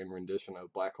cover and rendition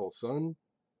of "Black Hole Sun."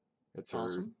 It's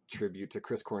her tribute to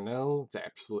Chris Cornell. It's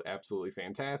absolutely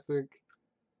fantastic.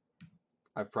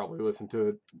 I've probably listened to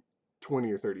it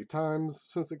 20 or 30 times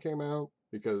since it came out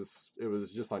because it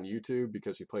was just on YouTube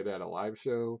because she played it at a live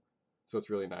show. So it's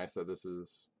really nice that this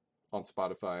is on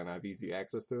Spotify and I have easy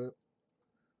access to it.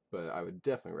 But I would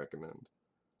definitely recommend.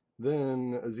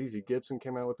 Then Azizi Gibson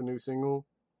came out with a new single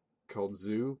called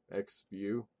Zoo,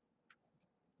 X-U.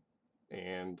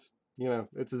 And,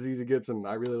 it's Azizi Gibson.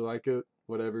 I really like it.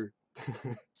 Whatever.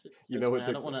 I don't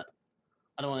want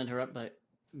to interrupt, but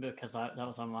because that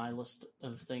was on my list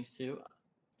of things too.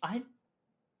 I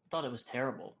thought it was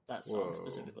terrible, that song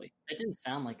specifically. It didn't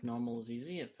sound like normal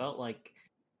Azizi. It felt like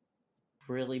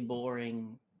really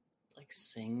boring, like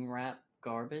sing rap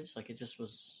garbage. Like it just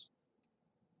was.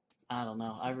 I don't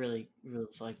know. I really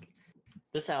was like,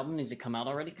 this album needs to come out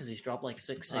already because he's dropped like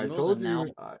 6 singles. I told you.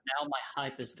 Now my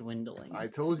hype is dwindling. I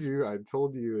told you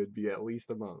it'd be at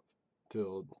least a month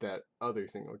till that other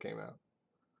single came out.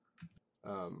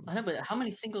 I know, but how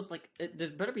many singles? Like, there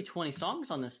better be 20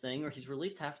 songs on this thing, or he's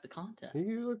released half the content. He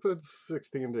usually puts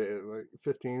 16 to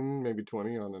 15, maybe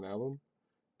 20 on an album.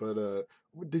 But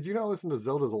did you not listen to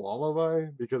Zelda's Lullaby?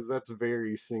 Because that's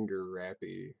very singer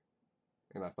rappy,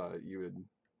 and I thought you would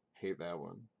hate that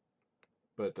one.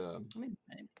 But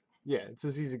yeah, it's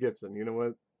Azizi Gibson. You know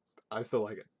what? I still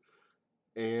like it.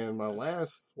 And my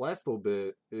last little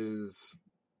bit is.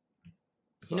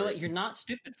 Sorry. You know what? You're not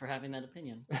stupid for having that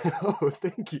opinion. Oh,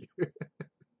 thank you.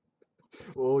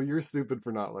 Well, you're stupid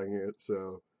for not liking it,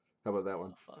 so how about that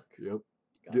one? Oh, fuck.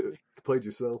 Yep. Played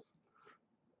yourself.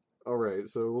 All right,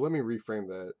 so let me reframe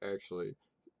that, actually.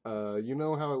 You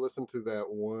know how I listened to that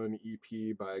one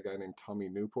EP by a guy named Tommy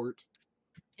Newport?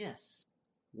 Yes.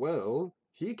 Well,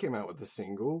 he came out with a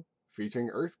single featuring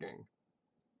Earth Gang.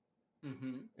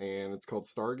 Mm-hmm. And it's called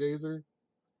Stargazer.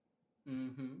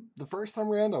 Mm-hmm. The first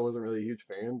time around, I wasn't really a huge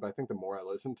fan, but I think the more I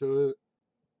listen to it,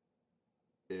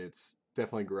 it's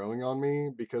definitely growing on me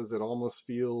because it almost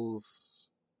feels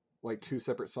like 2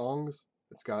 separate songs.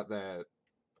 It's got that.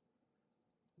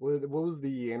 What was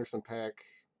the Anderson .Paak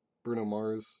Bruno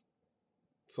Mars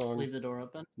song? Leave the Door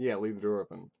Open? Yeah, Leave the Door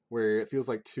Open. Where it feels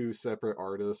like two separate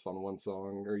artists on one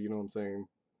song, or you know what I'm saying?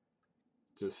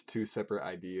 Just two separate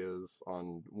ideas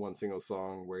on one single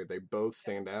song where they both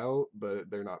stand out, but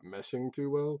they're not meshing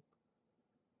too well.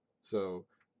 So,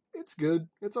 it's good.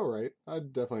 It's alright.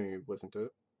 I'd definitely listen to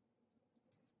it.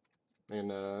 And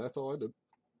that's all I did.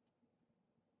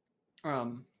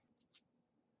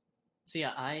 So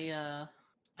yeah, I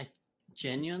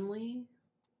genuinely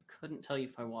couldn't tell you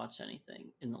if I watched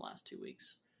anything in the last 2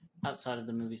 weeks outside of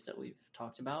the movies that we've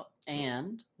talked about,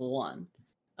 and one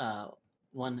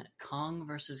Kong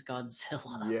versus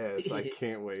Godzilla. Yes, I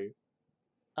can't wait.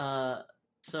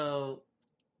 So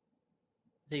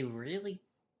they really,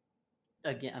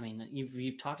 again, I mean,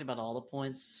 you've talked about all the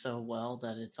points so well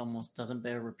that it's almost doesn't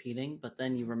bear repeating. But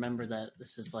then you remember that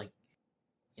this is like,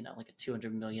 you know, like a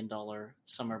 $200 million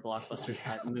summer blockbuster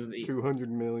type movie.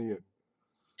 200 million.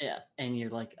 Yeah, and you're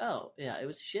like, oh yeah, it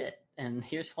was shit, and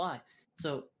here's why.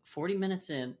 So 40 minutes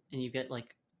in, and you get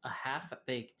like a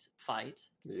half-baked fight.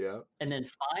 Yeah. And then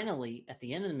finally, at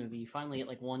the end of the movie, you finally get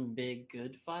like one big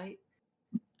good fight.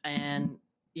 And,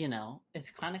 you know,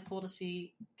 it's kind of cool to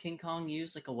see King Kong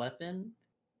use like a weapon.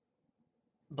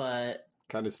 But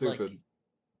kind of stupid. Like,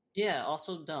 yeah,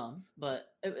 also dumb. But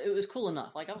it was cool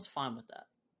enough. Like, I was fine with that.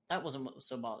 That wasn't what was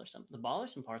so bothersome. The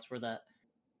bothersome parts were that,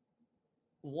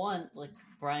 one, like,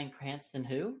 Bryan Cranston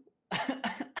who?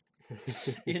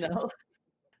 You know?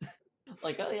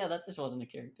 Like, oh yeah, that just wasn't a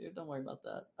character. Don't worry about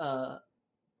that.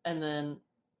 And then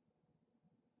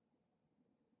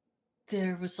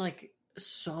there was like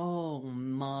so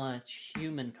much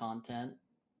human content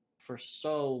for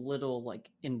so little like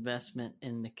investment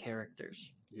in the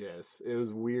characters. Yes, it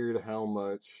was weird how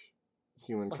much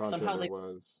human like content there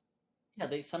was. Yeah,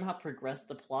 they somehow progressed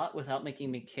the plot without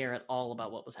making me care at all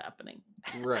about what was happening.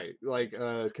 Right, like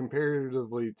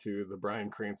comparatively to the Bryan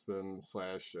Cranston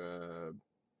slash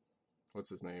what's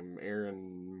his name,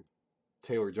 Aaron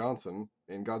Taylor Johnson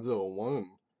in Godzilla 1,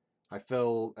 I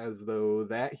felt as though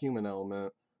that human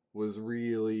element was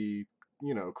really,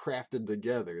 you know, crafted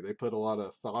together. They put a lot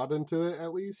of thought into it,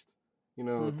 at least. You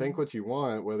know, think what you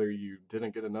want, whether you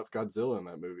didn't get enough Godzilla in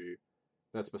that movie.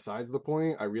 That's besides the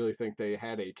point. I really think they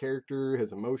had a character,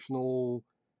 his emotional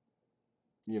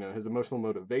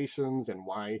motivations and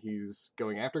why he's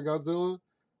going after Godzilla.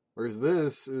 Whereas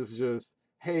this is just,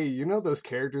 hey, you know those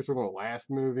characters from the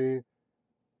last movie?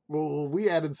 Well, we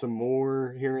added some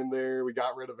more here and there. We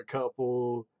got rid of a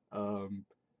couple.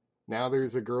 Now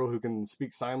there's a girl who can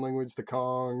speak sign language to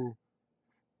Kong.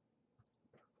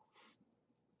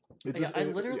 I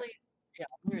literally,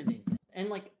 and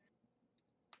like,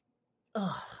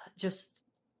 just,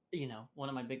 you know, one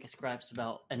of my biggest gripes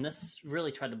about, and this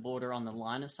really tried to border on the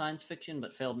line of science fiction,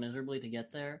 but failed miserably to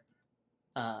get there.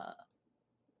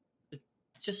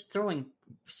 Just throwing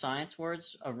science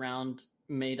words around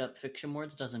made-up fiction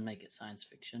words doesn't make it science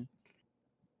fiction.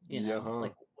 You know,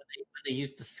 like when they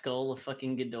use the skull of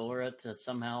fucking Ghidorah to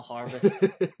somehow harvest.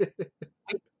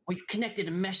 we connected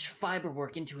a mesh fiber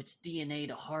work into its DNA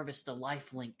to harvest a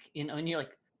life link. You know, and you're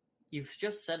like, you've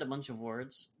just said a bunch of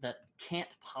words that can't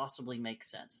possibly make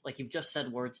sense. Like, you've just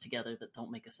said words together that don't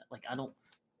make a sense. Like,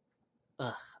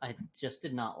 I just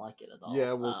did not like it at all.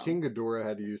 Yeah, well, King Ghidorah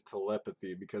had to use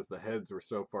telepathy because the heads were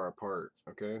so far apart,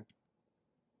 okay?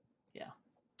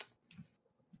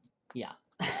 Yeah.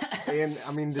 And,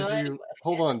 I mean,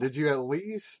 did you at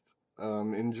least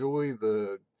enjoy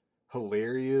the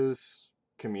hilarious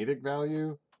comedic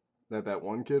value that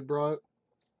one kid brought?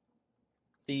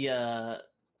 The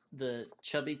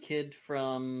chubby kid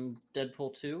from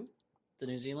Deadpool 2, the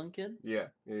New Zealand kid? Yeah.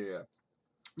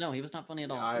 No, he was not funny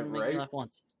at all. Didn't make me laugh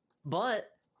once.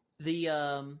 But the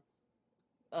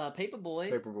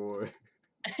Paperboy,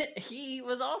 he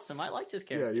was awesome. I liked his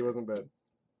character. Yeah, he wasn't bad.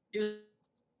 He was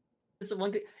the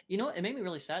one good. You know what? It made me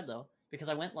really sad though, because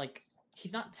I went like,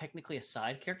 he's not technically a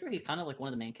side character. He's kind of like one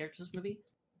of the main characters of this movie,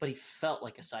 but he felt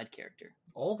like a side character.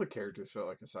 All the characters felt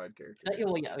like a side character.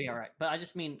 Yeah, right. But I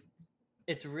just mean,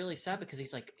 it's really sad because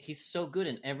he's so good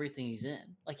in everything he's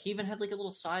in. Like, he even had like a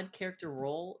little side character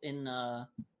role in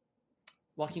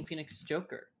Joaquin Phoenix's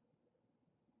Joker.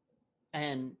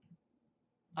 And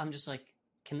I'm just like,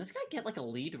 can this guy get like a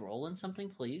lead role in something,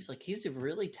 please? Like, he's a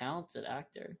really talented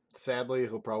actor. Sadly,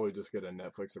 he'll probably just get a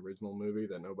Netflix original movie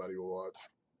that nobody will watch.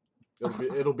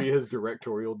 It'll be his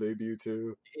directorial debut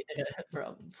too. Yeah,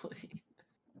 probably.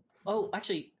 Oh,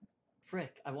 actually,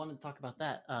 frick, I wanted to talk about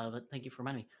that, but thank you for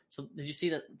reminding me. So, did you see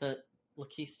that the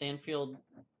Lakeith Stanfield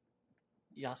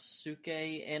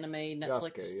Yasuke anime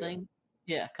Netflix thing?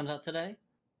 Yeah, comes out today.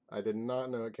 I did not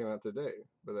know it came out today,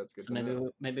 but that's good So to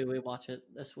know. maybe we watch it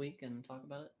this week and talk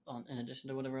about it in addition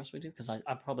to whatever else we do. Because I'm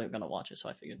probably gonna watch it, so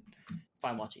I figured if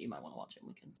I watch it, you might want to watch it, and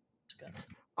we can discuss.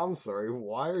 I'm sorry.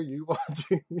 Why are you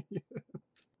watching?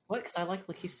 What? Because I like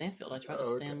Lakeith Stanfield. I try to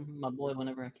stand my boy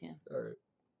whenever I can. All right.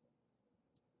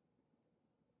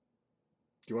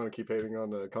 Do you want to keep hating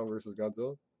on Kong vs.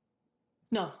 Godzilla?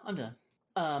 No, I'm done.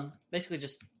 Basically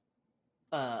just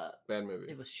bad movie.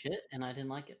 It was shit, and I didn't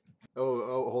like it.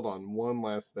 Oh, hold on. One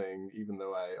last thing, even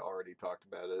though I already talked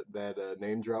about it. That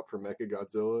name drop for Mecha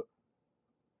Godzilla,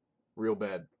 real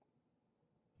bad.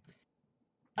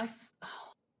 I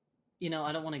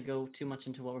don't want to go too much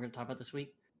into what we're going to talk about this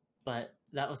week, but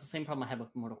that was the same problem I had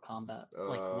with Mortal Kombat.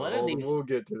 Like, what are these? We'll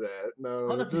get to that.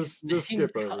 No, just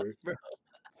skip over. Bro?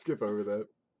 Skip over that.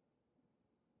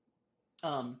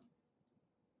 So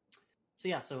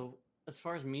yeah, so as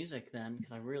far as music, then,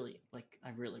 because I really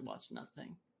watched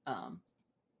nothing.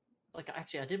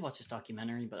 Actually, I did watch this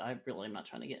documentary, but I really am not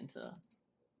trying to get into.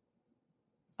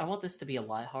 I want this to be a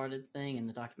lighthearted thing, and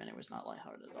the documentary was not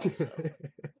lighthearted at all. So.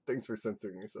 Thanks for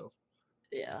censoring yourself.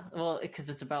 Yeah, well, because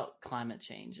it's about climate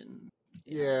change and.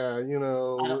 Yeah, you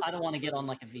know. I don't want to get on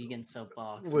like a vegan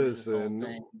soapbox. Listen,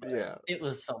 thing, yeah, it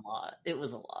was a lot. It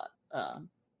was a lot.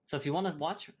 So if you want to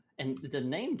watch, and the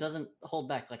name doesn't hold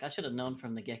back. Like I should have known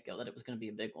from the get go that it was going to be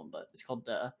a big one, but it's called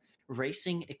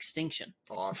Racing Extinction.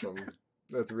 Awesome.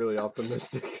 That's really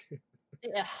optimistic.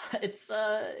 Yeah, it's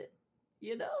I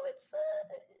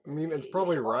mean, it's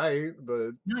probably right,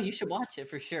 but no, you should watch it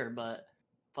for sure. But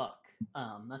fuck,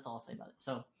 that's all I'll say about it.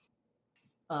 So,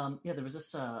 yeah, there was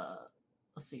this.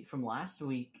 Let's see, from last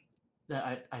week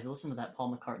that I listened to that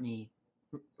Paul McCartney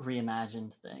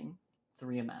reimagined thing, the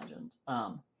reimagined.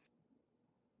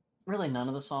 Really, none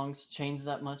of the songs changed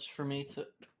that much for me to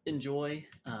enjoy.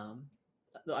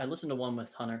 I listened to one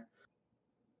with Hunter,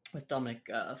 with Dominic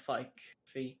Fike,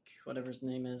 whatever his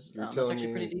name is. It's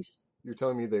actually pretty decent. You're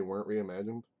telling me they weren't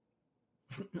reimagined?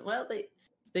 Well,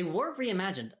 they were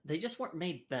reimagined. They just weren't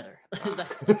made better.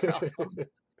 That's the problem.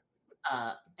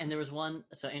 And there was one.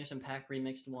 So Anderson .Paak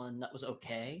remixed one that was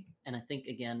okay. And I think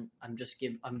again, I'm just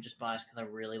biased because I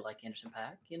really like Anderson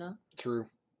 .Paak. You know. True.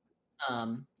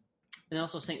 And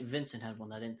also St. Vincent had one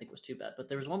that I didn't think was too bad. But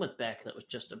there was one with Beck that was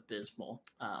just abysmal.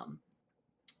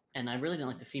 And I really didn't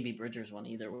like the Phoebe Bridgers one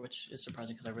either, which is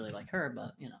surprising because I really like her.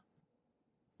 But you know,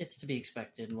 it's to be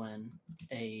expected when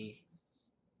I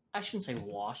shouldn't say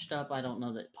washed up. I don't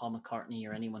know that Paul McCartney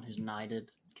or anyone who's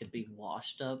knighted could be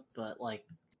washed up, but like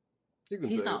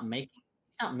he's not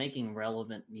making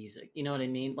relevant music. You know what I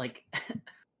mean? Like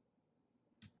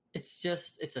it's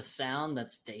a sound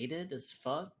that's dated as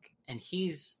fuck, and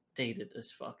he's dated as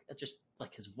fuck. It just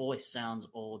like his voice sounds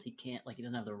old. He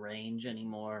doesn't have the range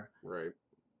anymore. Right.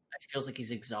 It feels like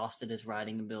he's exhausted his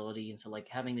writing ability, and so like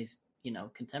having these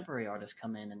contemporary artists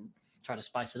come in and try to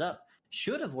spice it up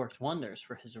should have worked wonders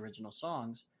for his original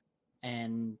songs,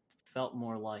 and felt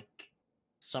more like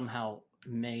somehow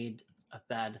made a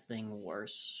bad thing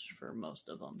worse for most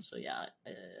of them. So yeah,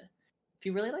 if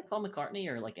you really like Paul McCartney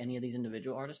or like any of these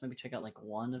individual artists, maybe check out like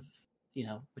one of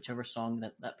whichever song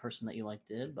that person that you like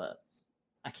did. But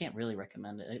I can't really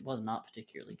recommend it. It was not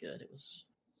particularly good. It was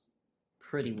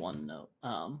pretty one note,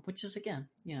 which is again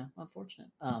unfortunate.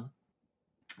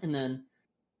 And then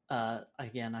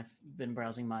again, I've been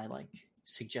browsing my like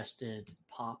suggested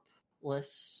pop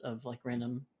lists of like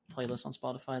random playlists on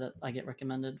Spotify that I get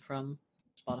recommended from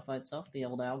Spotify itself, the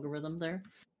old algorithm there.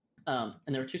 And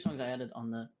there were two songs I added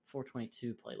on the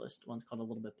 422 playlist. One's called A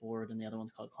Little Bit Bored, and the other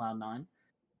one's called Cloud9.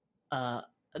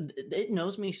 It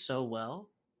knows me so well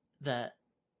that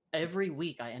every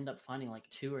week I end up finding like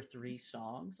 2 or 3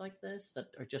 songs like this that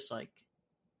are just like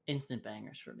instant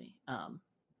bangers for me.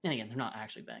 And again, they're not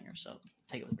actually bangers, so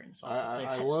take it with a grain of salt.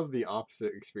 I love the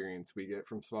opposite experience we get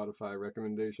from Spotify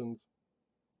recommendations.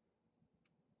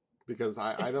 Because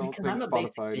I don't think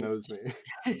Spotify knows me.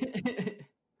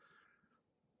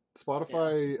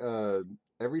 Spotify,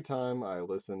 every time I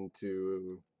listen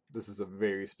to, this is a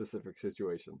very specific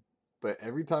situation, but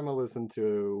every time I listen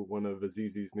to one of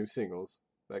Azizi's new singles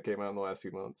that came out in the last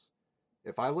few months,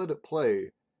 if I let it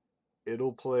play,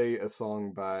 it'll play a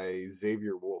song by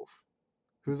Xavier Wolf,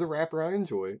 who's a rapper I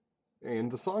enjoy, and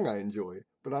the song I enjoy.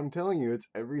 But I'm telling you, it's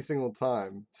every single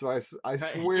time. So I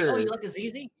swear... Oh, you like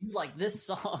Azizi? You like this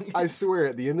song. I swear,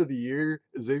 at the end of the year,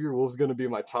 Xavier Wolf's going to be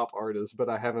my top artist, but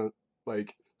I haven't,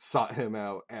 sought him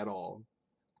out at all.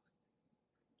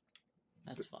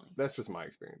 That's funny. That's just my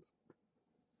experience.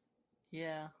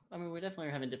 Yeah. I mean, we definitely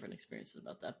are having different experiences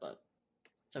about that, but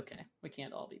it's okay. We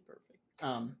can't all be perfect.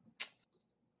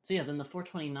 So yeah, then the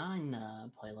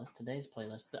 429 playlist, today's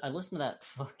playlist, I listened to that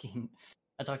fucking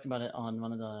I talked about it on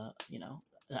one of the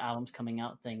the albums coming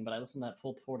out thing, but I listened to that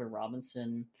full Porter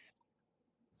Robinson.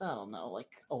 I don't know, like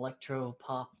electro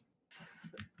pop,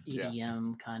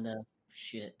 EDM kind of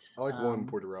shit. I like one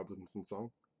Porter Robinson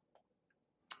song.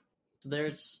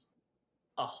 There's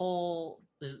a whole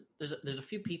there's a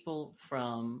few people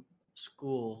from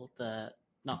school that,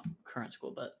 not current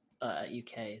school, but at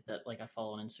UK, that like I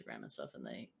follow on Instagram and stuff, and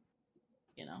they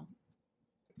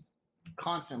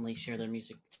constantly share their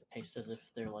music taste as if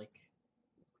they're like,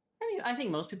 I think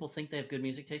most people think they have good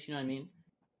music taste, you know what I mean?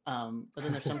 But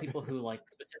then there's some people who like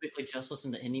specifically just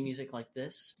listen to indie music like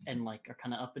this and like are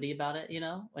kind of uppity about it,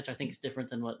 which I think is different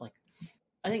than what like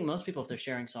I think most people, if they're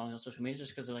sharing songs on social media,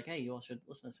 just because they're like, hey, you all should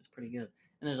listen to this, it's pretty good.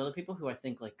 And there's other people who I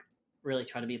think like really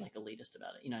try to be like elitist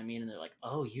about it, you know what I mean? And they're like,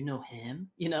 oh, you know him,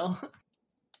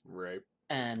 Right.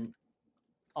 And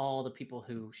all the people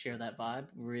who share that vibe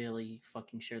really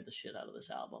fucking shared the shit out of this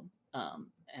album.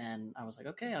 And I was like,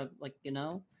 okay,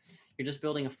 you're just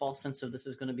building a false sense of this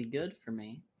is going to be good for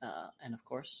me. And of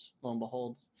course, lo and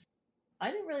behold,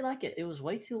 I didn't really like it. It was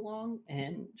way too long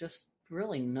and just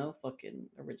really no fucking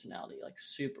originality, like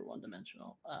super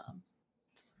one-dimensional. So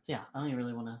yeah, I don't even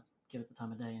really want to give it the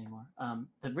time of day anymore.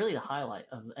 The highlight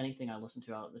of anything I listened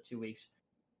to out of the 2 weeks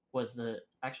was the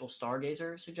actual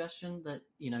Stargazer suggestion that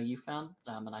you found,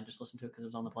 and I just listened to it because it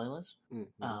was on the playlist,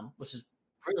 which is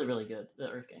really, really good. The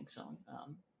Earth Gang song.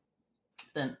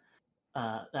 Then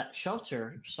that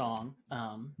Shelter song,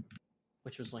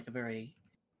 which was like a very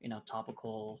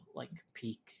topical, like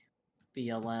peak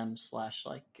BLM /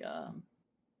 like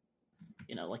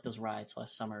like those riots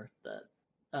last summer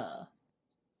that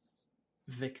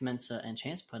Vic Mensa and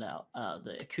Chance put out.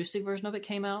 The acoustic version of it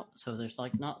came out, so there's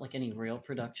like not like any real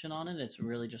production on it. It's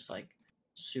really just like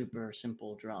super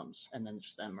simple drums and then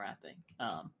just them rapping,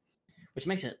 which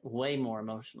makes it way more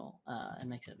emotional and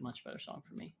makes it a much better song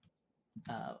for me.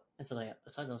 And so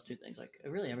besides those two things, like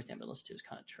really everything I've been listening to is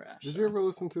kind of trash. Did you ever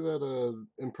listen to that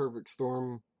Imperfect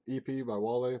Storm EP by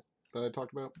Wale that I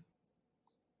talked about?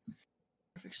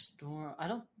 Perfect Storm? I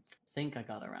don't think I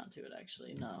got around to it,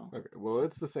 actually. No. Okay, well,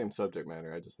 it's the same subject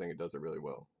matter. I just think it does it really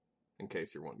well, in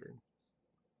case you're wondering.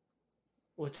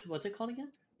 What's it called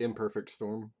again? Imperfect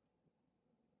Storm.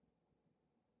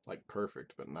 Like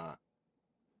perfect, but not.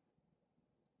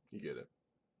 You get it.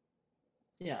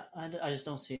 Yeah, I just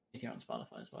don't see it here on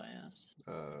Spotify, is why I asked.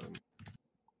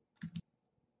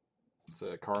 It's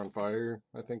a Car on Fire,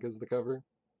 I think, is the cover.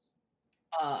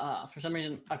 For some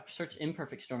reason, I searched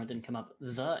Imperfect Storm, it didn't come up.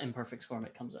 The Imperfect Storm,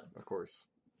 it comes up. Of course.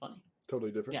 Funny.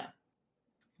 Totally different. Yeah.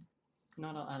 No,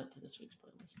 I'll add it to this week's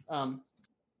playlist.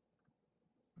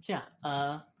 So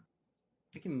yeah,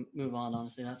 we can move on,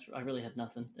 honestly. I really had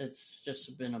nothing. It's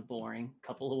just been a boring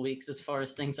couple of weeks as far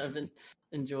as things I've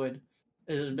enjoyed.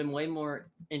 There's been way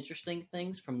more interesting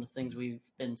things from the things we've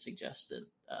been suggested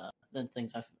than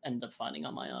things I've ended up finding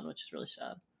on my own, which is really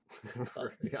sad.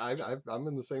 Yeah, I'm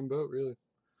in the same boat, really.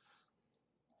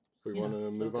 If we want to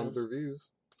move on to the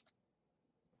reviews.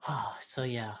 So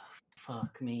yeah,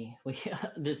 fuck me.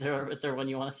 Is there one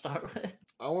you want to start with?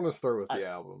 I want to start with the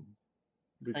album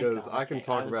because I can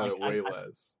talk about it way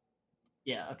less.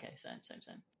 Yeah. Okay. Same.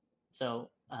 So,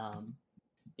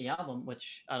 the album,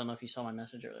 which I don't know if you saw my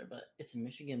message earlier, but it's a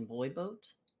Michigan boy boat.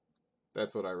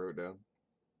 That's what I wrote down.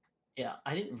 Yeah,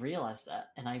 I didn't realize that,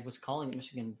 and I was calling it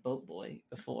Michigan Boat Boy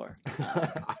before.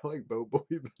 I like Boat Boy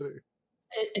better.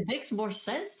 It makes more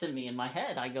sense to me in my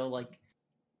head. I go like,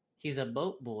 he's a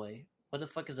boat boy. What the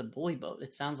fuck is a boy boat?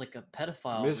 It sounds like a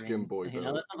pedophile Michigan ring. boy boat.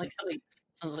 That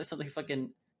sounds like something fucking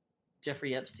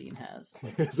Jeffrey Epstein has.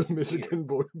 It's a Michigan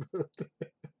boy boat.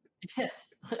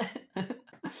 Yes.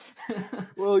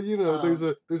 Well, there's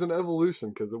an evolution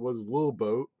because it was a little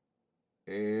boat,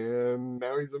 and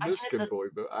now he's a Michigan boy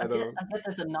boat. I bet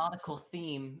there's a nautical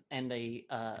theme and a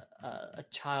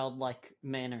childlike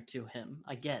manner to him.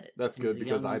 I get it. That's good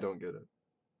because I don't get it.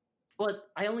 But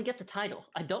I only get the title.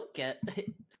 I don't get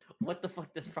what the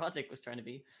fuck this project was trying to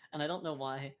be, and I don't know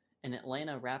why an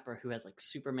Atlanta rapper who has like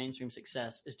super mainstream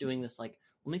success is doing this like,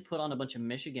 let me put on a bunch of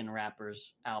Michigan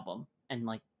rappers album, and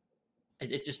like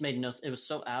it just made it was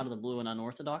so out of the blue and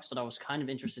unorthodox that I was kind of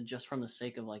interested just from the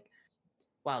sake of like,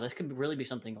 wow, this could really be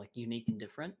something like unique and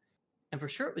different. And for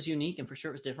sure it was unique and for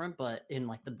sure it was different, but in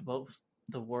like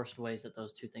the worst ways that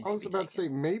those two things. I was about to say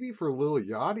maybe for Lil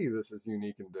Yakhty this is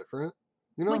unique and different.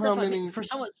 You know like, how many for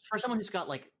someone who's got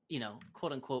like,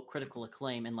 quote unquote critical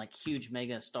acclaim and like huge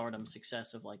mega stardom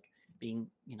success of like being,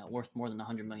 worth more than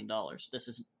 $100 million. This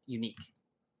is unique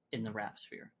in the rap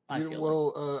sphere. I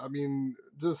mean,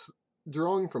 just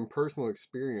drawing from personal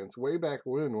experience, way back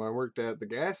when I worked at the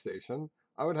gas station,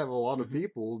 I would have a lot of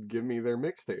people give me their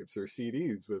mixtapes or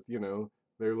CDs with,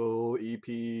 their little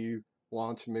EP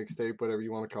launch mixtape, whatever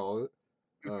you want to call it.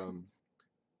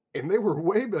 And they were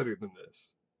way better than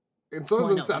this. And some of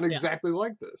them sound exactly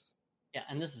like this. Yeah,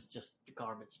 and this is just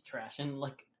garbage trash. And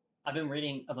like, I've been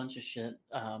reading a bunch of shit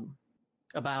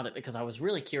about it because I was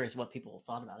really curious what people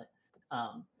thought about it.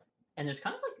 And there's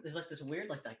kind of like this weird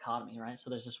like dichotomy, right? So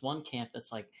there's this one camp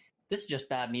that's like, this is just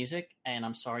bad music, and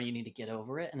I'm sorry, you need to get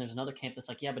over it. And there's another camp that's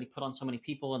like, yeah, but he put on so many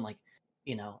people, and like,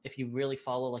 you know, if you really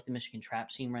follow like the Michigan trap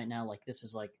scene right now, like this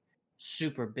is like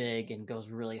super big and goes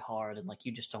really hard, and like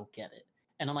you just don't get it.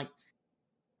 And I'm like,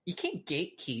 you can't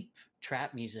gatekeep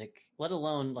trap music, let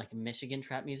alone like Michigan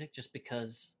trap music, just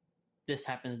because this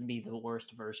happens to be the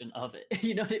worst version of it.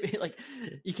 You know what I mean? Like,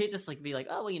 you can't just like be like,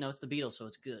 oh, well, you know, it's the Beatles, so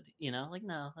it's good. You know, like,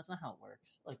 no, that's not how it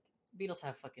works. Like, Beatles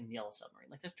have fucking Yellow Submarine.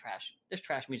 Like, there's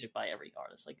trash music by every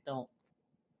artist. Like, don't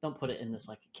put it in this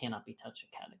like cannot be touched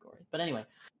category. But anyway,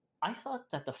 I thought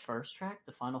that the first track,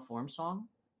 the Final Form song,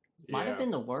 might have been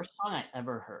the worst song I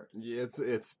ever heard. Yeah,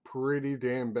 it's pretty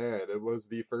damn bad. It was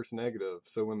the first negative.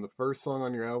 So when the first song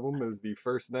on your album is the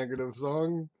first negative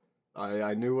song,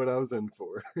 I knew what I was in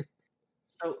for.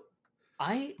 So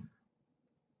let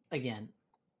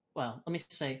me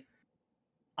say,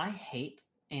 I hate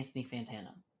Anthony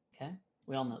Fantano. Okay,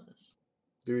 we all know this.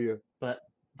 Do you? But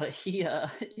he,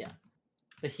 yeah.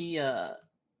 But he,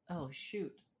 oh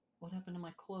shoot, what happened to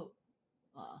my quote?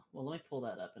 Well, let me pull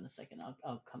that up in a second.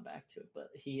 I'll come back to it. But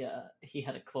he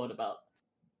had a quote about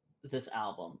this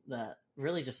album that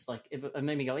really just like it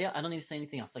made me go, yeah, I don't need to say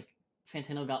anything else. Like,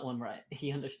 Fantano got one right.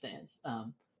 He understands.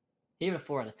 He gave it a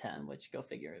 4 out of 10, which go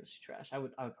figure, it was trash. I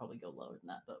would probably go lower than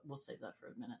that, but we'll save that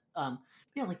for a minute.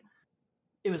 Yeah, like,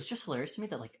 it was just hilarious to me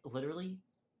that like literally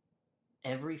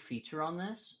every feature on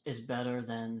this is better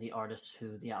than the artist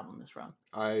who the album is from.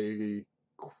 I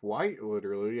quite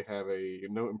literally have a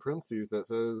note in parentheses that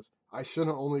says, I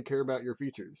shouldn't only care about your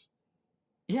features.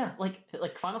 Yeah,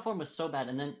 like Final Form was so bad,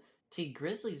 and then T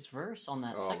Grizzly's verse on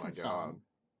that second song,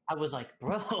 I was like,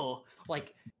 bro,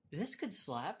 like, this could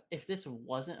slap if this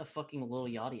wasn't a fucking Lil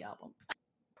Yakhty album.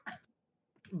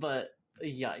 But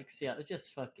yikes, yeah, it's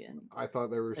just fucking. I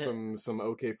thought there were some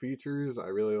okay features. I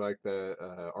really liked that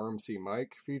RMC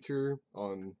Mike feature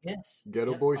on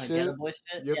Ghetto Boy Shit. Ghetto Boy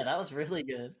Shit. Yep. Yeah, that was really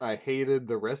good. I hated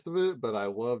the rest of it, but I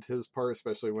loved his part,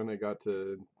 especially when it got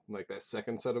to like that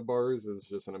second set of bars. Is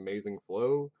just an amazing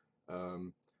flow.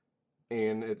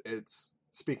 And it's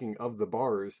speaking of the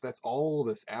bars, that's all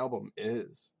this album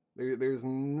is. There's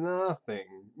nothing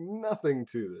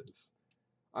to this.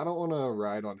 I don't want to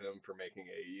ride on him for making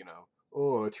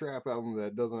a trap album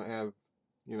that doesn't have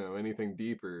anything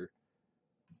deeper.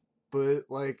 But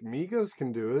like, Migos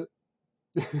can do it.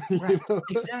 Right,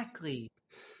 exactly.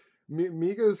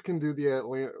 Migos can do the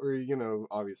Atlanta, or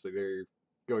obviously they're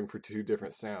going for two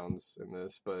different sounds in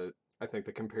this, but I think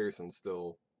the comparison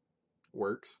still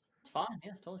works. It's fine.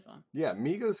 Yeah, it's totally fine. Yeah,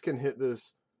 Migos can hit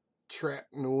this trap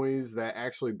noise that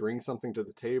actually brings something to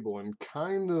the table and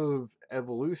kind of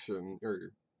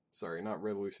not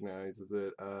revolutionizes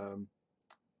it.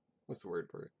 What's the word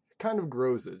for it? Kind of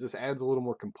grows it, just adds a little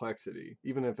more complexity,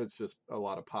 even if it's just a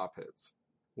lot of pop hits.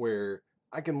 Where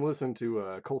I can listen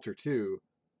to Culture 2,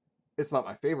 it's not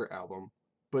my favorite album,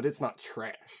 but it's not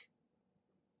trash.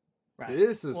 Right.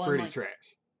 This is pretty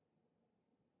trash.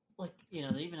 Like, they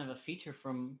even have a feature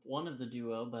from one of the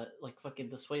duo, but like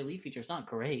fucking the Sway Lee feature is not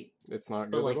great. It's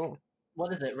not good at all.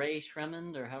 What is it, Ray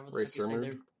Shremmerd or however Ray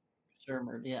Shremmerd?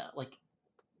 Shremmerd, yeah. Like,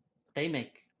 they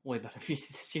make way better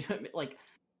music. You know what I mean? Like,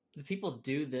 the people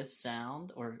do this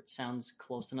sound or sounds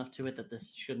close enough to it that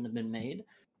this shouldn't have been made.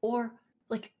 Or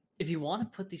like, if you want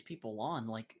to put these people on,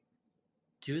 like,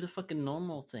 do the fucking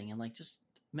normal thing and like just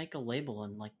make a label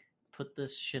and like put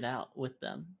this shit out with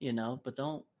them, but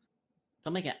don't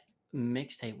make a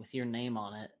mixtape with your name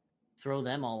on it, throw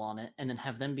them all on it, and then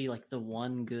have them be like the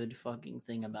one good fucking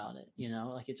thing about it.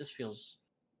 Like, it just feels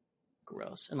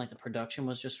gross, and like the production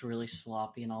was just really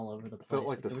sloppy and all over the place. It felt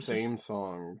like the same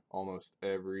song almost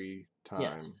every time.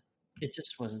 Yes. It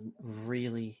just was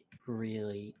really,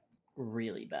 really,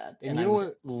 really bad. And you know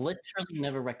what? Literally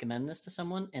never recommend this to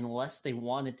someone unless they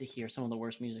wanted to hear some of the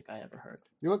worst music I ever heard.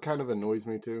 You know what kind of annoys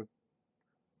me too?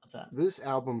 What's that? This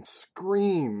album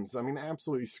screams,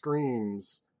 absolutely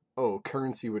screams, oh,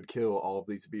 Currency would kill all of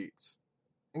these beats.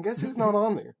 And guess who's not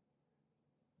on there?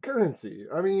 Currency.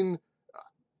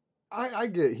 I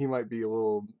get he might be a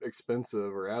little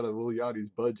expensive or out of Lil Yachty's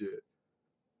budget,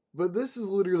 but this is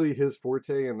literally his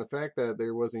forte, and the fact that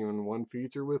there wasn't even one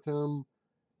feature with him,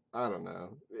 I don't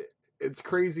know. It's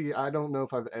crazy. I don't know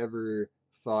if I've ever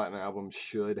thought an album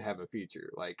should have a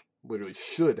feature. Like, literally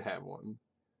should have one.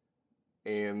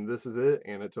 And this is it,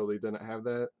 and it totally didn't have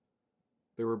that.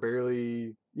 There were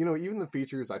barely, you know, even the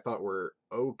features I thought were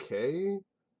okay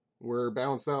were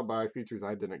balanced out by features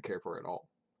I didn't care for at all.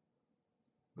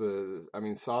 I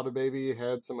mean, Soda Baby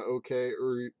had some okay,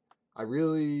 or I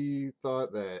really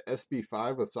thought that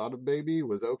SB5 with Soda Baby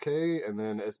was okay, and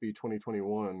then SB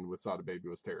 2021 with Soda Baby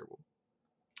was terrible.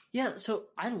 Yeah, so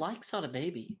I like Soda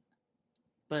Baby,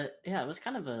 but yeah, it was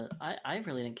kind of I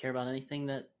really didn't care about anything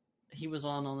that he was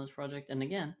on this project. And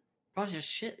again, probably just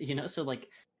shit, you know. So like,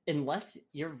 unless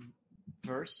your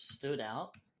verse stood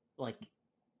out, like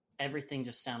everything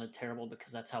just sounded terrible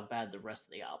because that's how bad the rest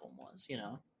of the album was, you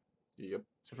know. Yep.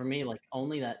 So for me, like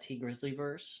only that T Grizzly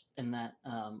verse and that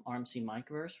RMC Mike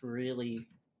verse really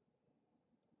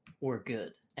were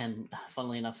good. And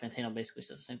funnily enough, Fantano basically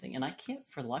says the same thing. And I can't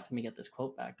for the life of me get this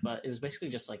quote back, but it was basically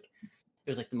just like it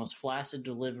was like the most flaccid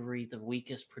delivery, the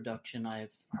weakest production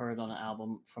I've heard on an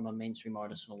album from a mainstream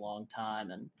artist in a long time.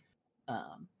 And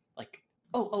like,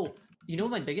 you know,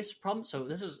 my biggest problem. So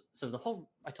the whole,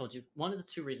 I told you, one of the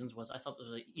two reasons was I thought this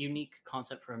was a unique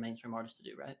concept for a mainstream artist to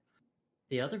do, right?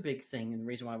 The other big thing, and the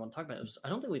reason why I want to talk about it, was I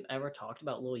don't think we've ever talked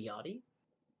about Lil Yachty.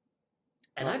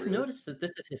 And I've noticed that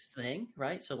this is his thing,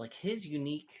 right? So like his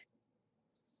unique,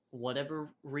 whatever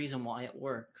reason why it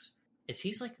works, is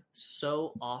he's like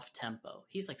so off tempo.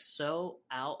 He's like so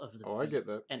out of the beat. I get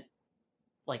that. And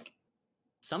like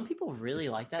some people really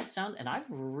like that sound, and I've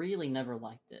really never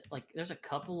liked it. Like there's a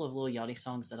couple of Lil Yachty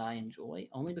songs that I enjoy,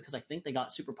 only because I think they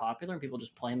got super popular and people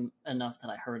just play them enough that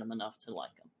I heard them enough to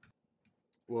like them.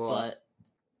 Well, but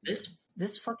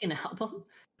this fucking album,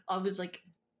 I was like,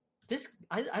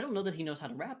 I don't know that he knows how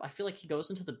to rap. I feel like he goes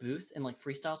into the booth and like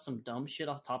freestyles some dumb shit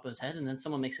off the top of his head, and then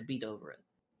someone makes a beat over it.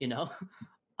 You know,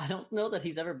 I don't know that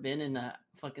he's ever been in a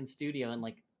fucking studio and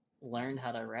like learned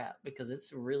how to rap, because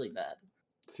it's really bad.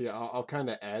 See, I'll kind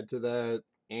of add to that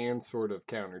and sort of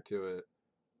counter to it.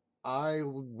 I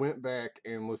went back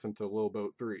and listened to Lil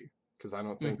Boat 3 because I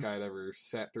don't think I'd ever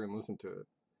sat through and listened to it.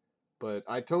 But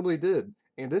I totally did.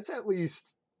 And it's at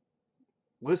least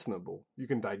listenable. You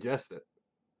can digest it.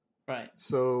 Right.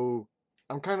 So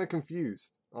I'm kind of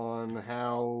confused on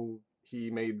how he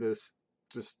made this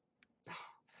just...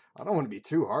 I don't want to be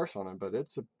too harsh on it, but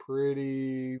it's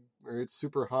it's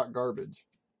super hot garbage.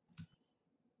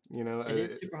 You know, it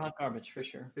is super hot garbage for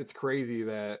sure. It's crazy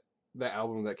that the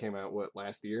album that came out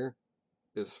last year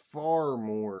is far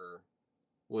more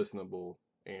listenable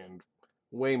and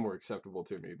way more acceptable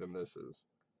to me than this is.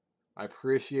 I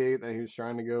appreciate that he was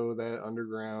trying to go that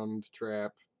underground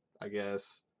trap, I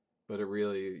guess, but it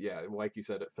really, yeah, like you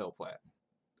said, it fell flat.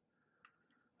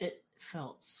 It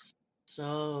felt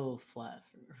so flat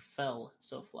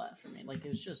for me. Like it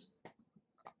was just.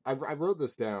 I wrote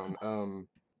this down.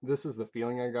 This is the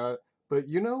feeling I got. But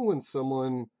you know when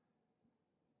someone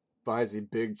buys a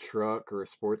big truck or a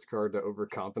sports car to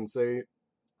overcompensate?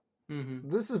 Mm-hmm.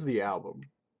 This is the album.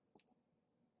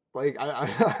 Like, I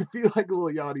feel like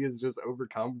Lil Yachty is just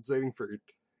overcompensating for...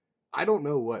 I don't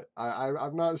know what.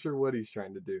 I'm not sure what he's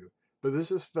trying to do. But this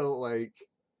just felt like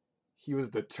he was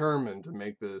determined to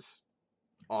make this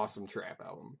awesome trap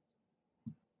album.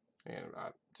 And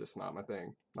just not my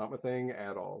thing. Not my thing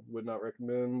at all. Would not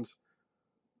recommend...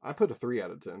 I put a 3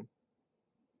 out of 10.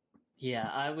 Yeah,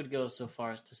 I would go so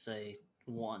far as to say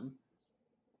 1.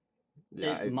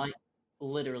 Yeah, it might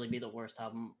literally be the worst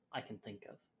album I can think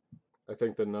of. I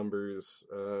think the numbers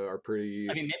are pretty...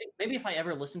 I mean, maybe if I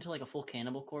ever listened to like a full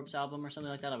Cannibal Corpse album or something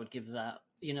like that, I would give that,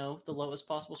 you know, the lowest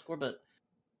possible score. But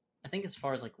I think as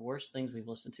far as like worst things we've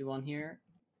listened to on here,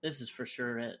 this is for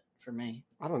sure it for me.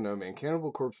 I don't know, man.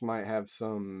 Cannibal Corpse might have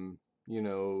some... you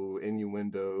know,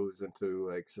 innuendos into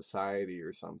like society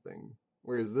or something,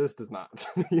 whereas this does not.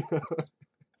 You know?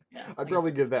 Yeah, I'd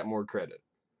probably give that more credit.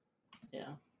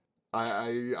 Yeah,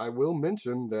 I will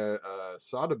mention that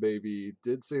Soda Baby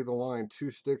did say the line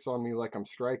 "2 sticks on me like I'm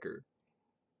Stryker,"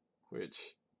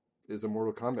 which is a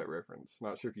Mortal Kombat reference.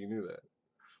 Not sure if you knew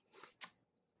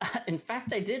that. In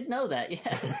fact, I did know that.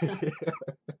 Yes.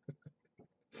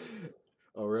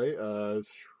 All right.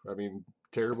 I mean,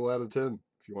 terrible out of 10.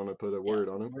 If you want to put a word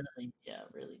on it.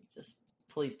 Really. Just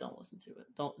please don't listen to it.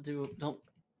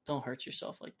 Don't hurt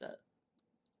yourself like that.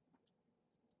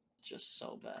 Just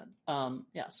so bad.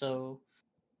 Yeah, so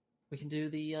we can do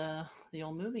the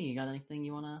old movie. You got anything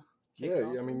you want to?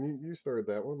 Yeah, I mean, you started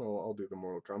that one. I'll do the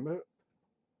Mortal Kombat.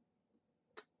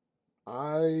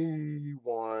 I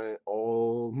want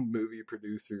all movie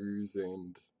producers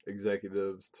and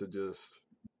executives to just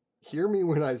hear me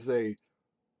when I say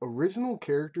original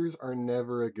characters are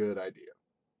never a good idea.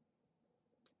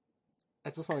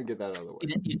 I just want to get that out of the way.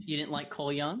 You didn't like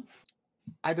Cole Young?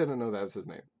 I didn't know that was his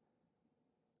name.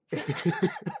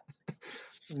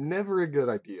 Never a good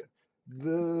idea.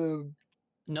 The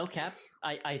No cap,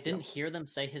 I didn't hear them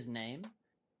say his name,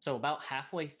 so about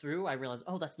halfway through, I realized,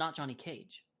 oh, that's not Johnny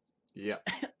Cage. yeah.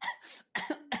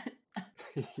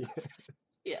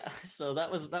 Yeah, so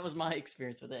that was my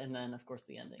experience with it, and then of course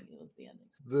the ending. It was the ending.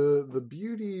 The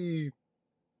beauty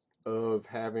of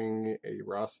having a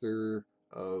roster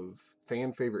of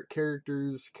fan favorite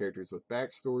characters with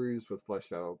backstories, with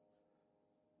fleshed out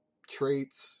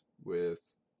traits, with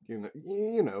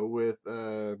with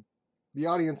the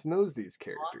audience knows these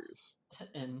characters.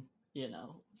 And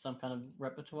some kind of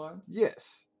repertoire.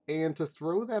 Yes, and to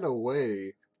throw that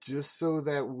away just so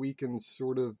that we can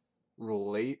sort of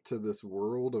relate to this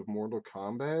world of Mortal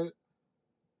Kombat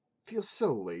feels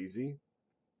so lazy.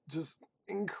 Just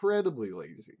incredibly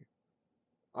lazy.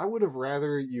 I would have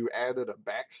rather you added a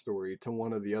backstory to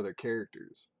one of the other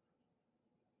characters.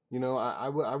 I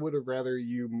would have rather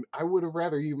you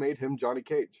made him Johnny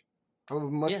Cage. I would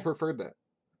have much preferred that.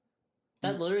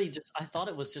 That literally I thought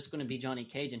it was just going to be Johnny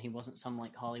Cage, and he wasn't some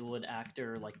like Hollywood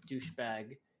actor, like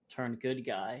douchebag turned good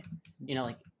guy.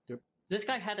 Yep. This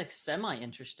guy had a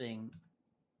semi-interesting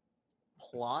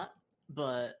plot,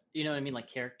 but you know what I mean, like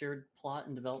character plot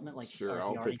and development. Like, sure,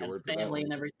 I'll take your word for that. Family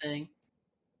and everything,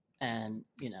 and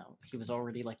he was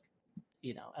already like,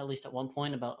 at least at one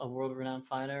point about a world-renowned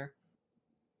fighter.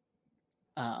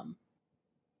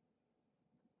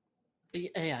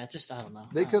 Yeah, I don't know.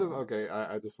 They could have, okay,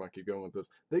 I just want to keep going with this.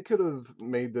 They could have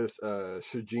made this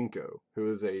Shujinko,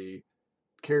 who is a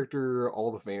character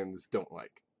all the fans don't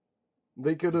like.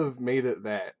 They could have made it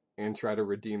that and try to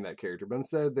redeem that character, but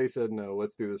instead they said, no,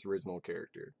 let's do this original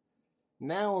character.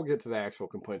 Now I'll get to the actual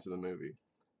complaints of the movie.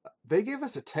 They gave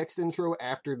us a text intro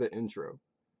after the intro.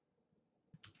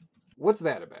 What's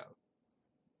that about?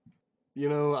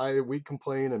 We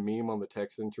complain and meme on the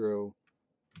text intro.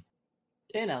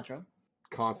 And outro.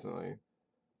 Constantly.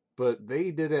 But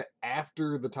they did it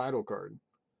after the title card.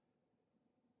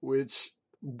 Which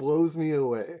blows me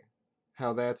away.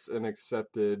 How that's an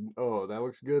accepted, oh, that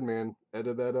looks good, man.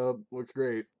 Edit that up. Looks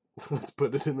great. Let's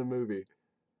put it in the movie.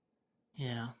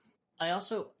 Yeah. I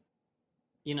also,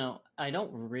 I don't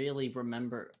really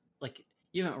remember, like,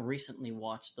 you haven't recently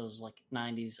watched those, like,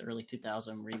 90s, early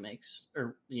 2000 remakes,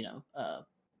 or,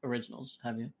 originals,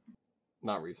 have you?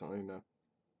 Not recently, no.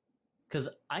 Because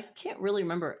I can't really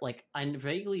remember, like, I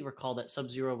vaguely recall that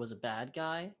Sub-Zero was a bad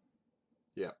guy.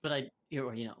 Yeah. But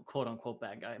quote-unquote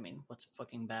bad guy. I mean, what's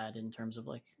fucking bad in terms of,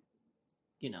 like,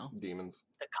 demons.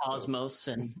 The cosmos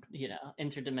stuff. And,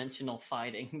 interdimensional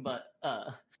fighting. But,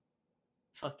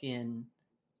 fucking...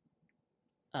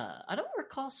 I don't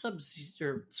recall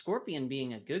Scorpion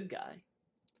being a good guy.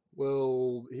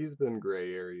 Well, he's been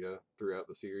gray area throughout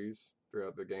the series,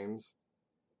 throughout the games.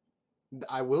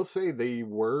 I will say they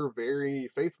were very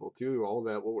faithful to all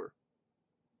that lore.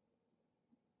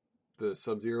 The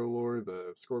Sub-Zero lore,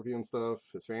 the Scorpion stuff,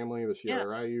 his family, the Shiara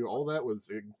Ryu, all that was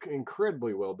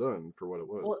incredibly well done for what it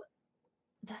was. Well,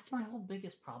 that's my whole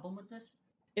biggest problem with this.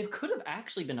 It could have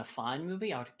actually been a fine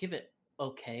movie. I would give it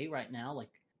okay right now. Like,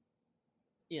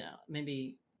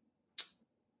 maybe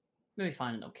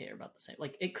fine and okay are about the same.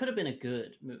 Like, it could have been a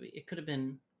good movie. It could have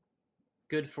been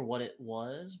good for what it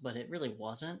was, but it really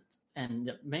wasn't. And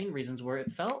the main reasons were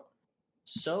it felt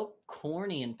so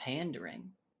corny and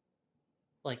pandering.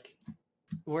 Like,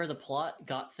 where the plot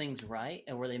got things right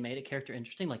and where they made a character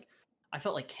interesting. Like, I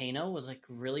felt like Kano was, like,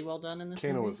 really well done in this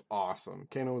movie. Kano was awesome.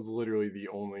 Kano was literally the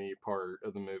only part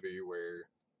of the movie where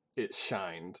it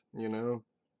shined, Yeah,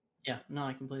 no,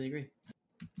 I completely agree.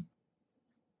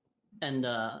 And,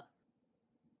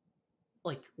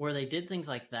 like, where they did things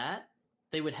like that,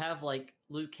 they would have, like,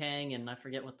 Liu Kang and I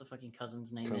forget what the fucking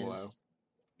cousin's name Kung is. Lao.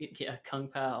 Yeah, Kung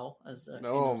Pao, as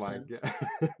oh my god.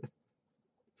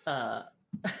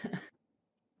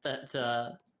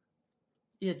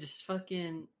 Just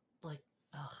fucking, like,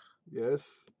 ugh.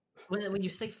 Yes. When you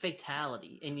say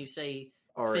fatality and you say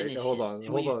all right, finish hold it, on, and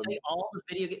hold when on. you say all the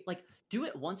video game, like, do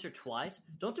it once or twice.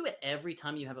 Don't do it every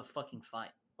time you have a fucking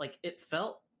fight. Like, it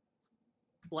felt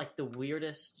like the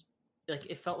weirdest. Like,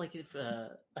 it felt like if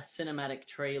a cinematic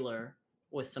trailer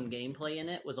with some gameplay in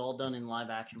it was all done in live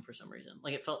action for some reason.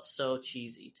 Like, it felt so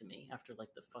cheesy to me after,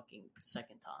 like, the fucking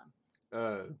second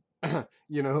time. I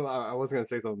was going to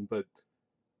say something, but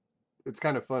it's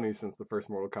kind of funny since the first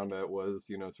Mortal Kombat was,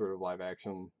 sort of live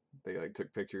action. They, like,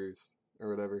 took pictures or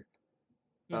whatever.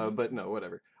 Mm-hmm. But no,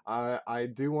 whatever. I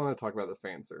do want to talk about the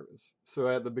fan service. So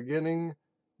at the beginning,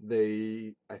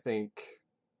 I think,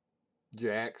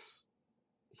 Jax,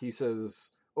 he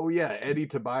says, oh yeah, Eddie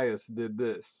Tobias did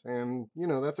this. And,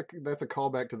 that's a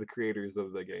callback to the creators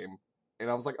of the game. And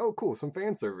I was like, oh cool, some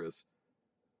fan service.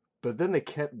 But then they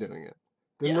kept doing it.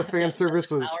 Then the fan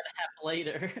service was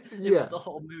later. It Yeah. was the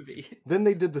whole movie. Then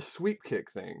they did the sweep kick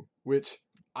thing, which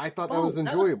I thought that was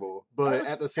enjoyable, but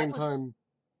at the same time,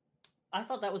 I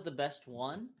thought that was the best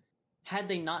one. Had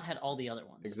they not had all the other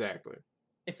ones, exactly.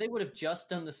 If they would have just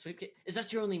done the sweep kick, is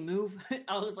that your only move?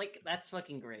 I was like, that's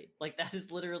fucking great. Like that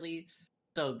is literally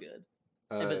so good.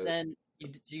 But then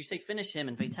you say finish him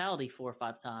in fatality 4 or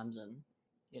 5 times, and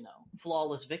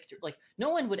flawless victory. Like no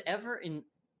one would ever in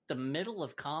the middle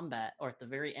of combat or at the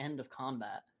very end of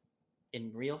combat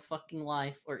in real fucking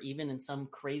life or even in some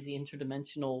crazy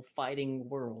interdimensional fighting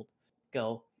world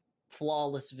go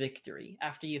flawless victory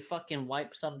after you fucking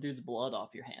wipe some dude's blood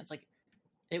off your hands. Like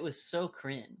it was so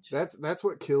cringe. That's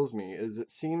what kills me is it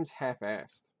seems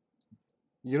half-assed.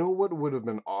 You know what would have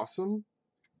been awesome?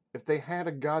 If they had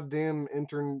a goddamn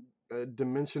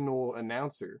interdimensional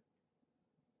announcer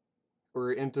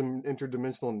or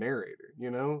interdimensional narrator,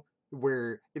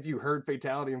 where if you heard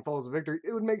fatality and flawless victory,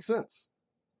 it would make sense.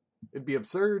 It'd be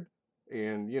absurd,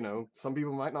 and, some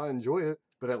people might not enjoy it,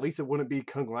 but at least it wouldn't be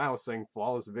Kung Lao saying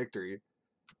flawless victory.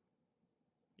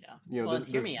 Yeah.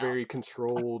 This very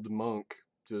controlled monk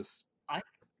just...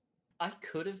 I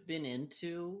could have been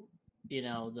into,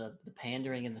 the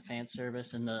pandering and the fan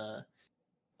service and the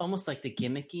almost like the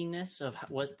gimmickiness of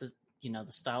what the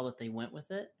style that they went with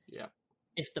it. Yeah.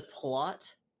 If the plot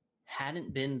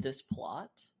hadn't been this plot,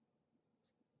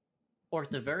 or at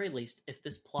the very least, if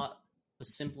this plot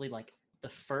was simply like the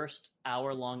first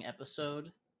hour-long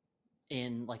episode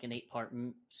in like an 8-part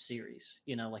series,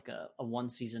 like a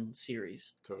 1-season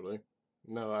series. Totally.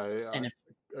 No, I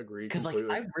agree. Because like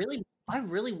I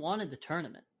really wanted the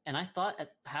tournament, and I thought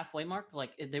at halfway mark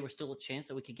like there was still a chance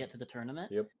that we could get to the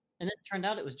tournament. Yep. And then it turned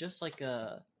out it was just like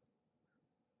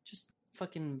just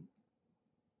fucking,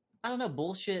 I don't know,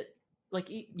 bullshit. Like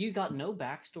you got no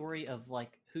backstory of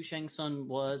like who Shang Tsung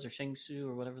was or Shang Tzu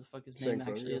or whatever the fuck his name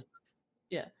actually is.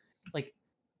 Yeah, like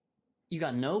you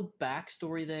got no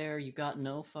backstory there. You got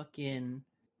no fucking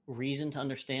reason to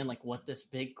understand like what this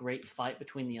big great fight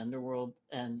between the underworld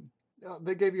and.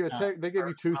 They gave you They gave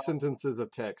you 2 sentences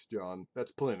of text, John.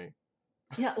 That's plenty.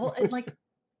 Yeah, well,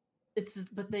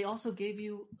 but they also gave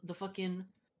you the fucking.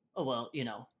 Oh well,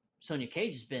 Sonya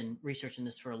Cage has been researching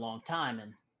this for a long time,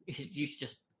 and you should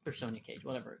just or Sonya Cage,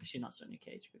 whatever. She's not Sonya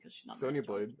Cage because she's not Sonya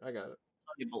Blade. I got it.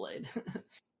 Sonya Blade.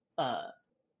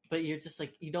 But you're just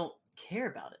like you don't care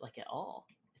about it like at all.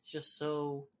 It's just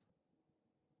so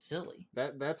silly.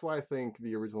 That's why I think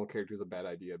the original character is a bad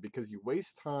idea, because you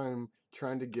waste time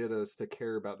trying to get us to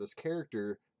care about this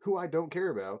character who I don't care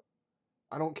about.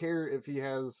 I don't care if he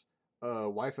has a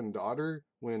wife and daughter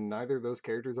when neither of those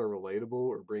characters are relatable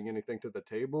or bring anything to the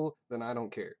table, then I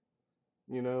don't care.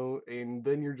 And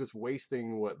then you're just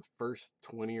wasting the first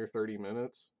 20 or 30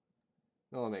 minutes.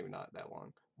 Well, maybe not that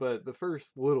long, but the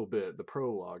first little bit, the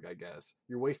prologue, I guess,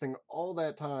 you're wasting all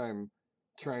that time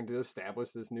trying to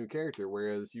establish this new character,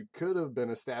 whereas you could have been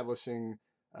establishing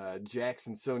Jax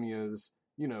and Sonya's,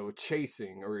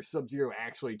 chasing, or Sub-Zero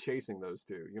actually chasing those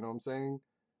two. You know what I'm saying?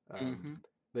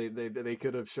 They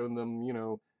could have shown them,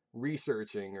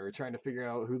 researching or trying to figure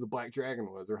out who the Black Dragon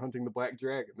was or hunting the Black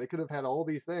Dragon. They could have had all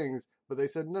these things, but they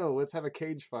said, no, let's have a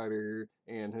cage fighter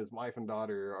and his wife and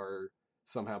daughter are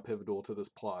somehow pivotal to this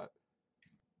plot.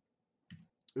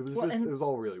 It was it was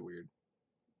all really weird.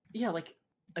 Yeah, like,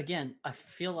 again, I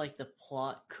feel like the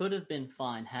plot could have been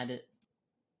fine had it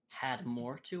had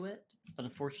more to it, but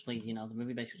unfortunately, the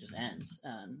movie basically just ends,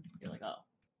 and you're like, oh.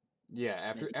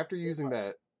 Yeah, after using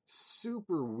that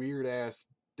super weird ass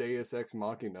Deus Ex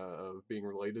Machina of being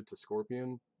related to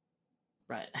Scorpion,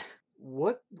 right?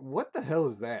 What the hell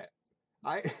is that?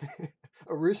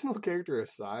 Original character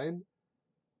aside,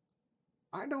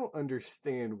 I don't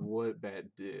understand what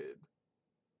that did,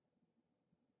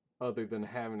 other than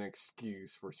have an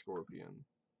excuse for Scorpion.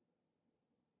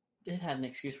 It had an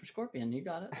excuse for Scorpion. You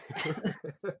got it.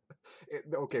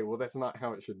 Okay, well, that's not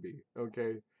how it should be.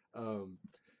 Okay,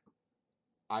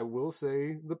 I will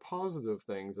say the positive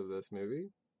things of this movie.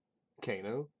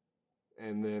 Kano,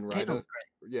 and then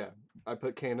I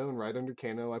put Kano, and right under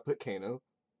Kano, I put Kano,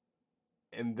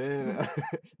 and then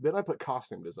then I put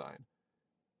costume design,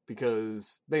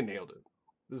 because they nailed it.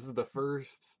 This is the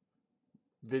first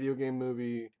video game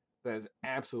movie that has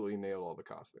absolutely nailed all the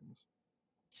costumes.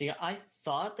 See, I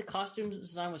thought the costume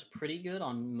design was pretty good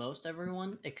on most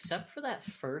everyone, except for that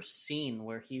first scene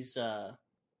where he's,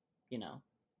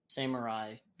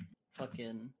 samurai,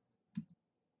 fucking,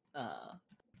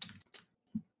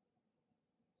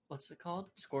 what's it called?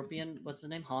 Scorpion? What's his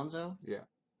name? Hanzo?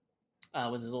 Yeah.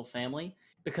 With his little family.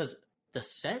 Because the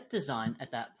set design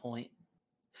at that point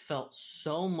felt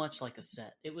so much like a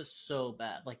set. It was so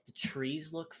bad. Like, the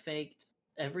trees look faked,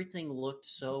 everything looked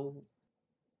so,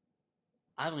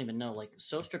 I don't even know, like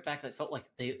so stripped back that it felt like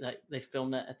they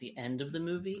filmed that at the end of the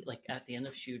movie, like at the end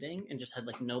of shooting, and just had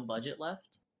like no budget left.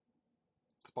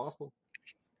 It's possible.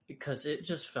 Because it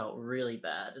just felt really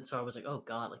bad. And so I was like, oh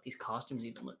God, like these costumes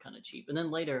even look kind of cheap. And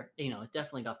then later, it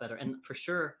definitely got better. And for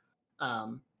sure,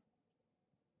 oh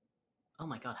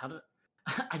my God, how did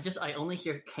I only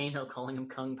hear Kano calling him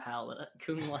Kung Pao,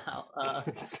 Kung Lao.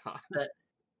 That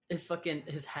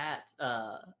his hat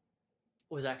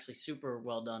was actually super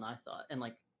well done, I thought. And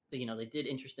like, they did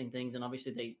interesting things, and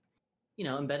obviously they,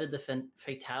 embedded the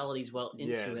fatalities well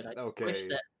into it. I wish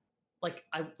that like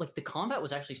the combat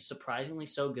was actually surprisingly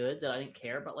so good that I didn't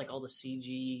care about like all the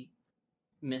CG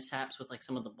mishaps with like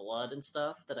some of the blood and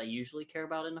stuff that I usually care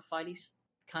about in a fighty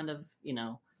kind of,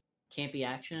 campy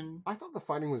action. I thought the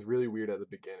fighting was really weird at the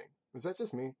beginning. Was that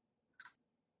just me?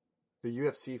 The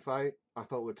UFC fight I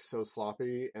thought looked so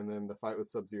sloppy, and then the fight with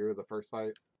Sub-Zero, the first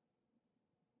fight,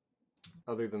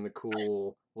 other than the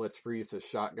cool let's freeze his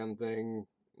shotgun thing,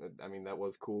 I mean that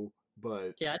was cool.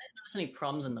 But yeah, I didn't notice any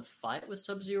problems in the fight with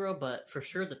Sub-Zero, but for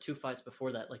sure the two fights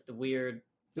before that, like the weird,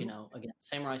 again,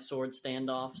 samurai sword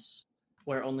standoffs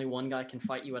where only one guy can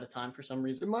fight you at a time for some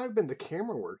reason. It might have been the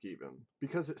camera work even,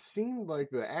 because it seemed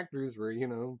like the actors were,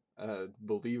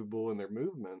 believable in their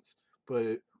movements,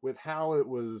 but with how it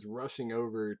was rushing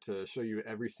over to show you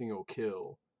every single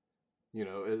kill,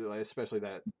 especially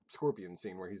that Scorpion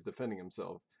scene where he's defending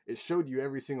himself, it showed you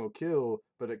every single kill,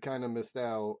 but it kind of missed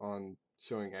out on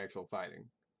showing actual fighting.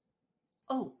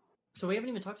 Oh, so we haven't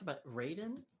even talked about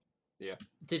Raiden? Yeah.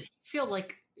 Did he feel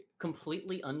like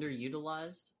completely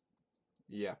underutilized?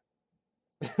 Yeah.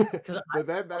 But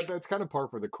that's kind of par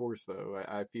for the course, though.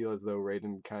 I feel as though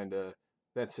Raiden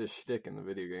that's his shtick in the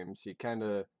video games. He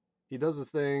does his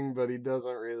thing, but he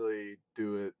doesn't really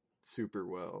do it super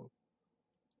well.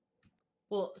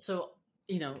 Well, so,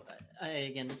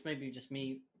 again, this may be just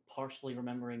me partially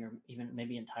remembering or even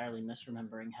maybe entirely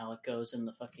misremembering how it goes in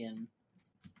the fucking,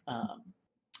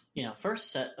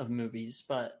 first set of movies,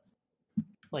 but,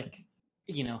 like,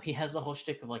 he has the whole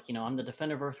shtick of, like, I'm the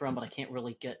defender of Earthrealm, but I can't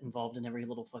really get involved in every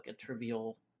little fucking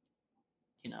trivial,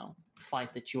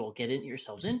 fight that you all get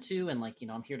yourselves into, and, like,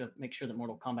 I'm here to make sure that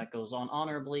Mortal Kombat goes on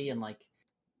honorably, and, like,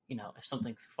 if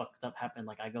something fucked up happened,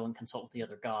 like I go and consult with the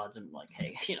other gods and like,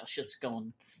 hey, shit's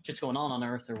going on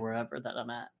Earth or wherever that I'm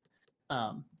at.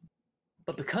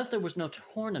 But because there was no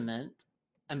tournament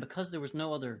and because there was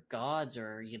no other gods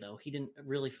or, he didn't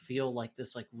really feel like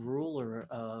this like ruler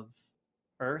of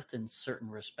Earth in certain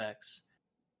respects,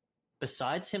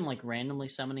 besides him like randomly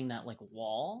summoning that like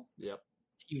wall. Yep.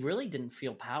 He really didn't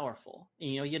feel powerful.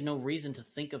 And, you had no reason to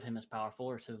think of him as powerful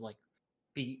or to like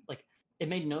be like, it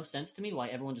made no sense to me why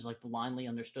everyone just like blindly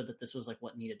understood that this was like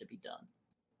what needed to be done,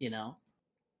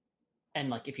 And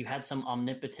like if you had some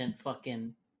omnipotent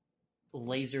fucking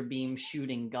laser beam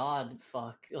shooting god,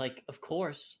 like of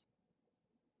course,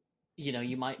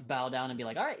 you might bow down and be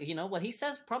like, all right, what he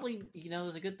says probably,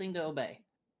 is a good thing to obey.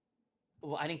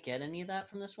 Well, I didn't get any of that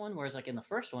from this one. Whereas like in the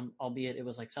first one, albeit it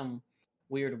was like some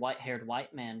weird white-haired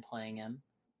white man playing him,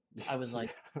 I was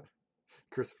like,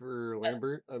 Christopher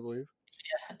Lambert, I believe.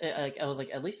 I was like,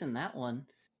 at least in that one,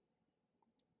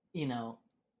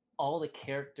 all the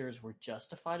characters were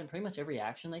justified in pretty much every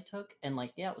action they took. And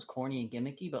like, yeah, it was corny and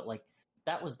gimmicky, but like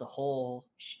that was the whole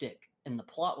shtick. And the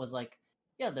plot was like,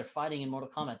 yeah, they're fighting in Mortal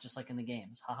Kombat just like in the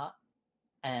games, haha.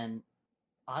 And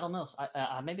I don't know, so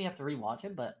I maybe have to rewatch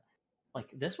it, but like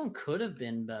this one could have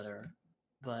been better,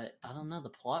 but I don't know, the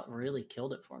plot really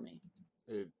killed it for me.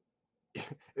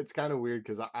 It's kind of weird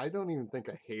because I don't even think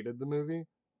I hated the movie.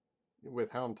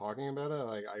 With how I'm talking about it,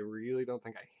 like I really don't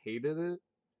think I hated it.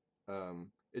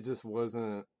 It just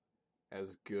wasn't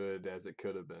as good as it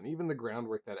could have been. Even the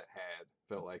groundwork that it had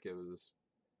felt like it was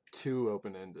too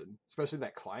open-ended, especially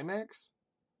that climax.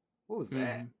 What was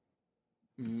that?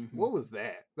 Mm-hmm. What was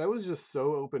that? That was just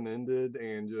so open-ended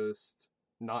and just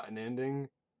not an ending.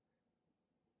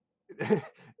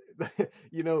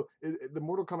 The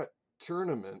Mortal Kombat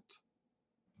tournament,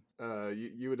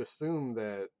 you would assume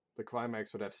that the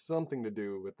climax would have something to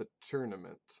do with the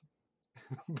tournament,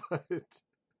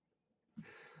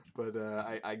 but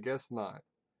I guess not.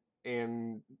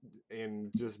 And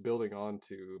just building on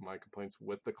to my complaints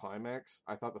with the climax,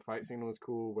 I thought the fight scene was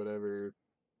cool, whatever,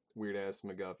 weird ass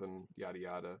MacGuffin, yada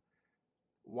yada.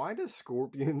 Why does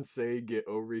Scorpion say "get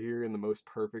over here" in the most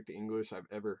perfect English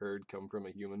I've ever heard come from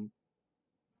a human?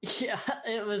 Yeah,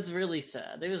 it was really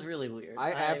sad. It was really weird.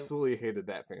 I absolutely hated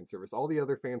that fan service. All the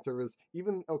other fan service,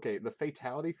 even, the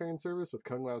fatality fan service with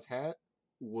Kung Lao's hat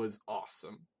was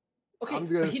awesome. Okay, I'm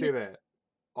going to say that.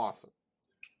 Awesome.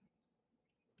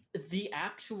 the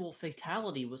actual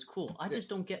fatality was cool. I Yeah. just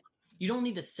don't get. You don't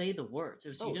need to say the words.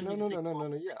 You Oh, didn't no, need no, to say, no, no, no,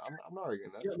 no. Yeah, I'm not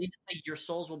arguing that. you don't need to say your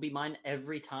souls will be mine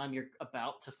every time you're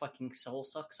about to fucking soul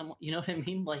suck someone. You know what I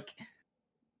mean? Like,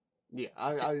 Yeah,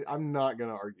 I'm not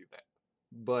gonna argue that,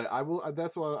 but I will.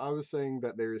 That's why I was saying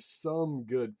that there is some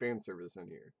good fan service in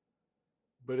here,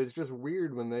 but it's just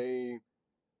weird when they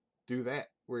do that,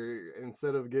 where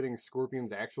instead of getting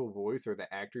Scorpion's actual voice or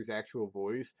the actor's actual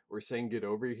voice, or saying "get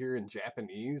over here" in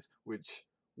Japanese, which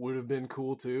would have been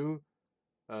cool too.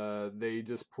 They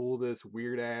just pull this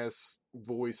weird ass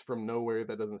voice from nowhere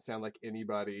that doesn't sound like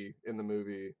anybody in the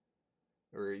movie,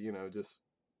 or just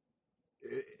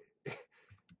it,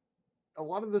 a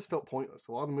lot of this felt pointless.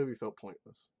 A lot of the movie felt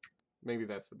pointless. Maybe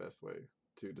that's the best way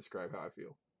to describe how I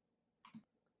feel.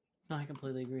 no, I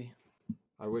completely agree.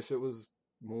 I wish it was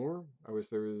more. I wish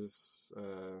there was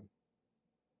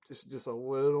just a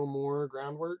little more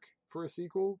groundwork for a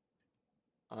sequel.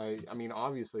 I mean,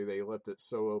 obviously they left it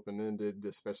so open ended,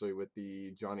 especially with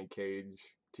the Johnny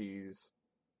Cage tease.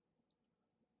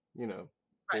 Right.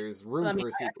 There's room I mean, for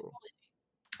a sequel.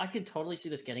 I could totally see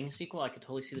this getting a sequel. I could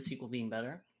totally see the sequel being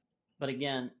better. But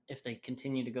again, if they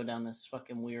continue to go down this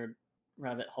fucking weird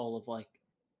rabbit hole of like,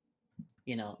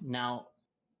 now,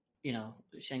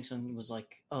 Shang Tsung was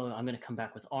like, "Oh, I'm gonna come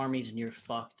back with armies, and you're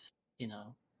fucked."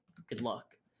 Good luck.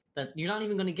 That you're not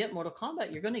even gonna get Mortal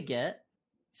Kombat. You're gonna get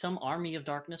some army of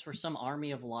darkness or some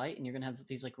army of light, and you're gonna have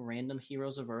these like random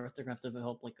heroes of Earth. They're gonna have to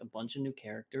develop like a bunch of new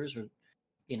characters, or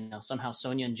somehow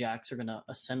Sonya and Jax are gonna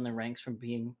ascend the ranks from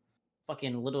being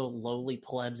fucking little lowly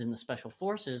plebs in the special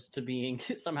forces to being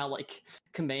somehow like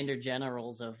commander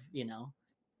generals of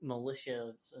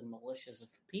militias and militias of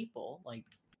people. Like,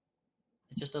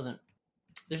 it just doesn't.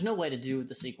 There's no way to do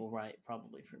the sequel right,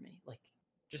 probably for me. Like,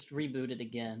 just reboot it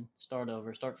again, start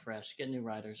over, start fresh, get new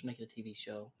writers, make it a TV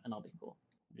show, and I'll be cool.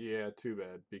 Yeah, too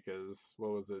bad, because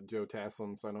what was it? Joe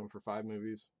Taslim signed on for 5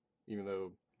 movies, even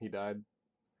though he died.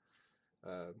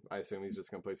 I assume he's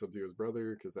just gonna play Sub-Zero's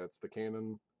brother because that's the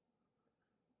canon.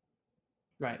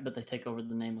 Right, but they take over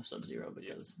the name of Sub-Zero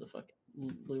because the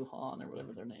fucking Lu Han or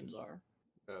whatever their names are.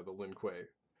 The Lin Kuei.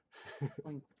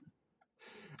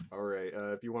 All right.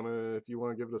 If you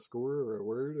wanna give it a score or a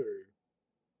word or.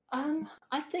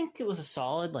 I think it was a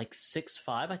solid like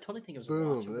 6.5. I totally think it was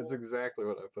Boom. watchable. That's exactly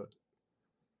what I put.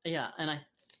 Yeah, and I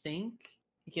think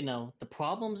the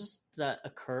problems that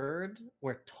occurred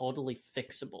were totally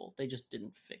fixable. They just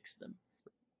didn't fix them.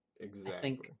 Exactly. I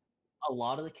think a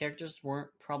lot of the characters weren't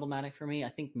problematic for me. I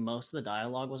think most of the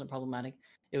dialogue wasn't problematic.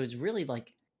 It was really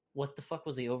like, what the fuck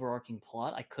was the overarching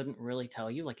plot? I couldn't really tell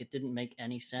you. Like, it didn't make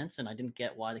any sense, and I didn't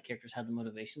get why the characters had the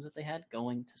motivations that they had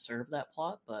going to serve that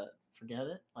plot, but forget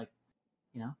it. Like,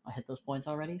 I hit those points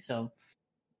already. So,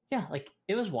 yeah, like,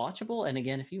 it was watchable, and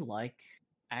again, if you like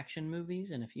action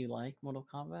movies and if you like Mortal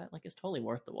Kombat, like, it's totally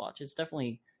worth the watch. It's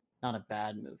definitely not a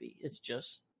bad movie. It's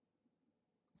just,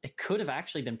 it could have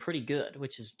actually been pretty good,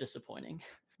 which is disappointing.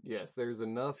 Yes, there's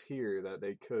enough here that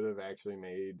they could have actually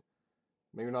made,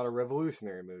 maybe not a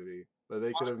revolutionary movie, but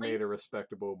they could have made a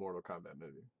respectable Mortal Kombat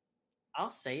movie.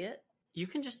 I'll say it. You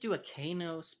can just do a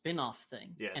Kano spin-off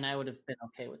thing, yes, and I would have been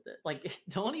okay with it. Like,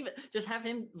 don't even just have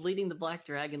him leading the Black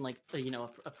Dragon, like a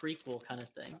prequel kind of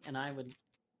thing, and I would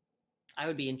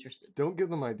be interested. Don't give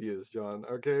them ideas, John.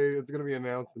 Okay, it's gonna be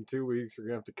announced in 2 weeks. We're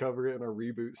gonna have to cover it in our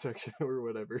reboot section or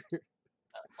whatever.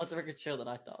 Let the record show that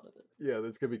I thought of it. Yeah,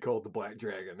 that's gonna be called The Black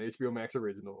Dragon, HBO Max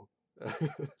original.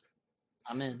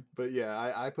 I'm in. But yeah,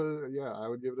 I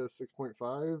would give it a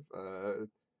 6.5.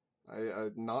 I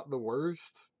not the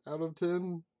worst out of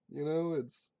 10.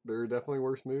 There are definitely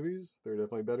worse movies. There are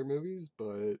definitely better movies,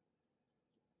 but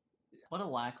what a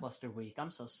lackluster week.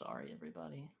 I'm so sorry,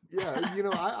 everybody. Yeah,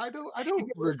 I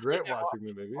don't regret watching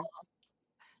the movie.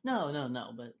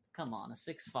 No, but come on, a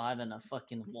 6.5 and a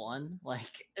fucking 1,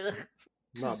 like, ugh.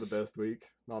 Not the best week.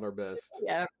 Not our best.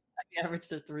 Yeah, I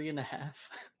averaged a 3.5.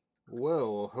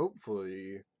 Well,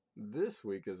 hopefully this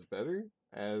week is better,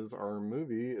 as our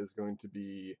movie is going to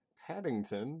be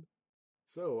Paddington.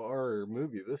 So our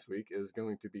movie this week is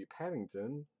going to be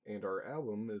Paddington, and our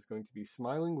album is going to be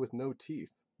Smiling with No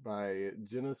Teeth by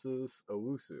Genesis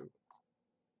Owusu.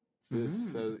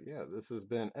 This has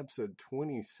been episode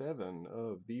 27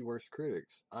 of The Worst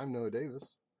Critics. I'm Noah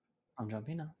Davis. I'm John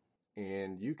Pino.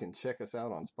 And you can check us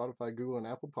out on Spotify, Google, and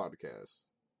Apple Podcasts.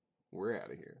 We're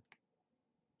out of here.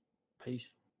 Peace.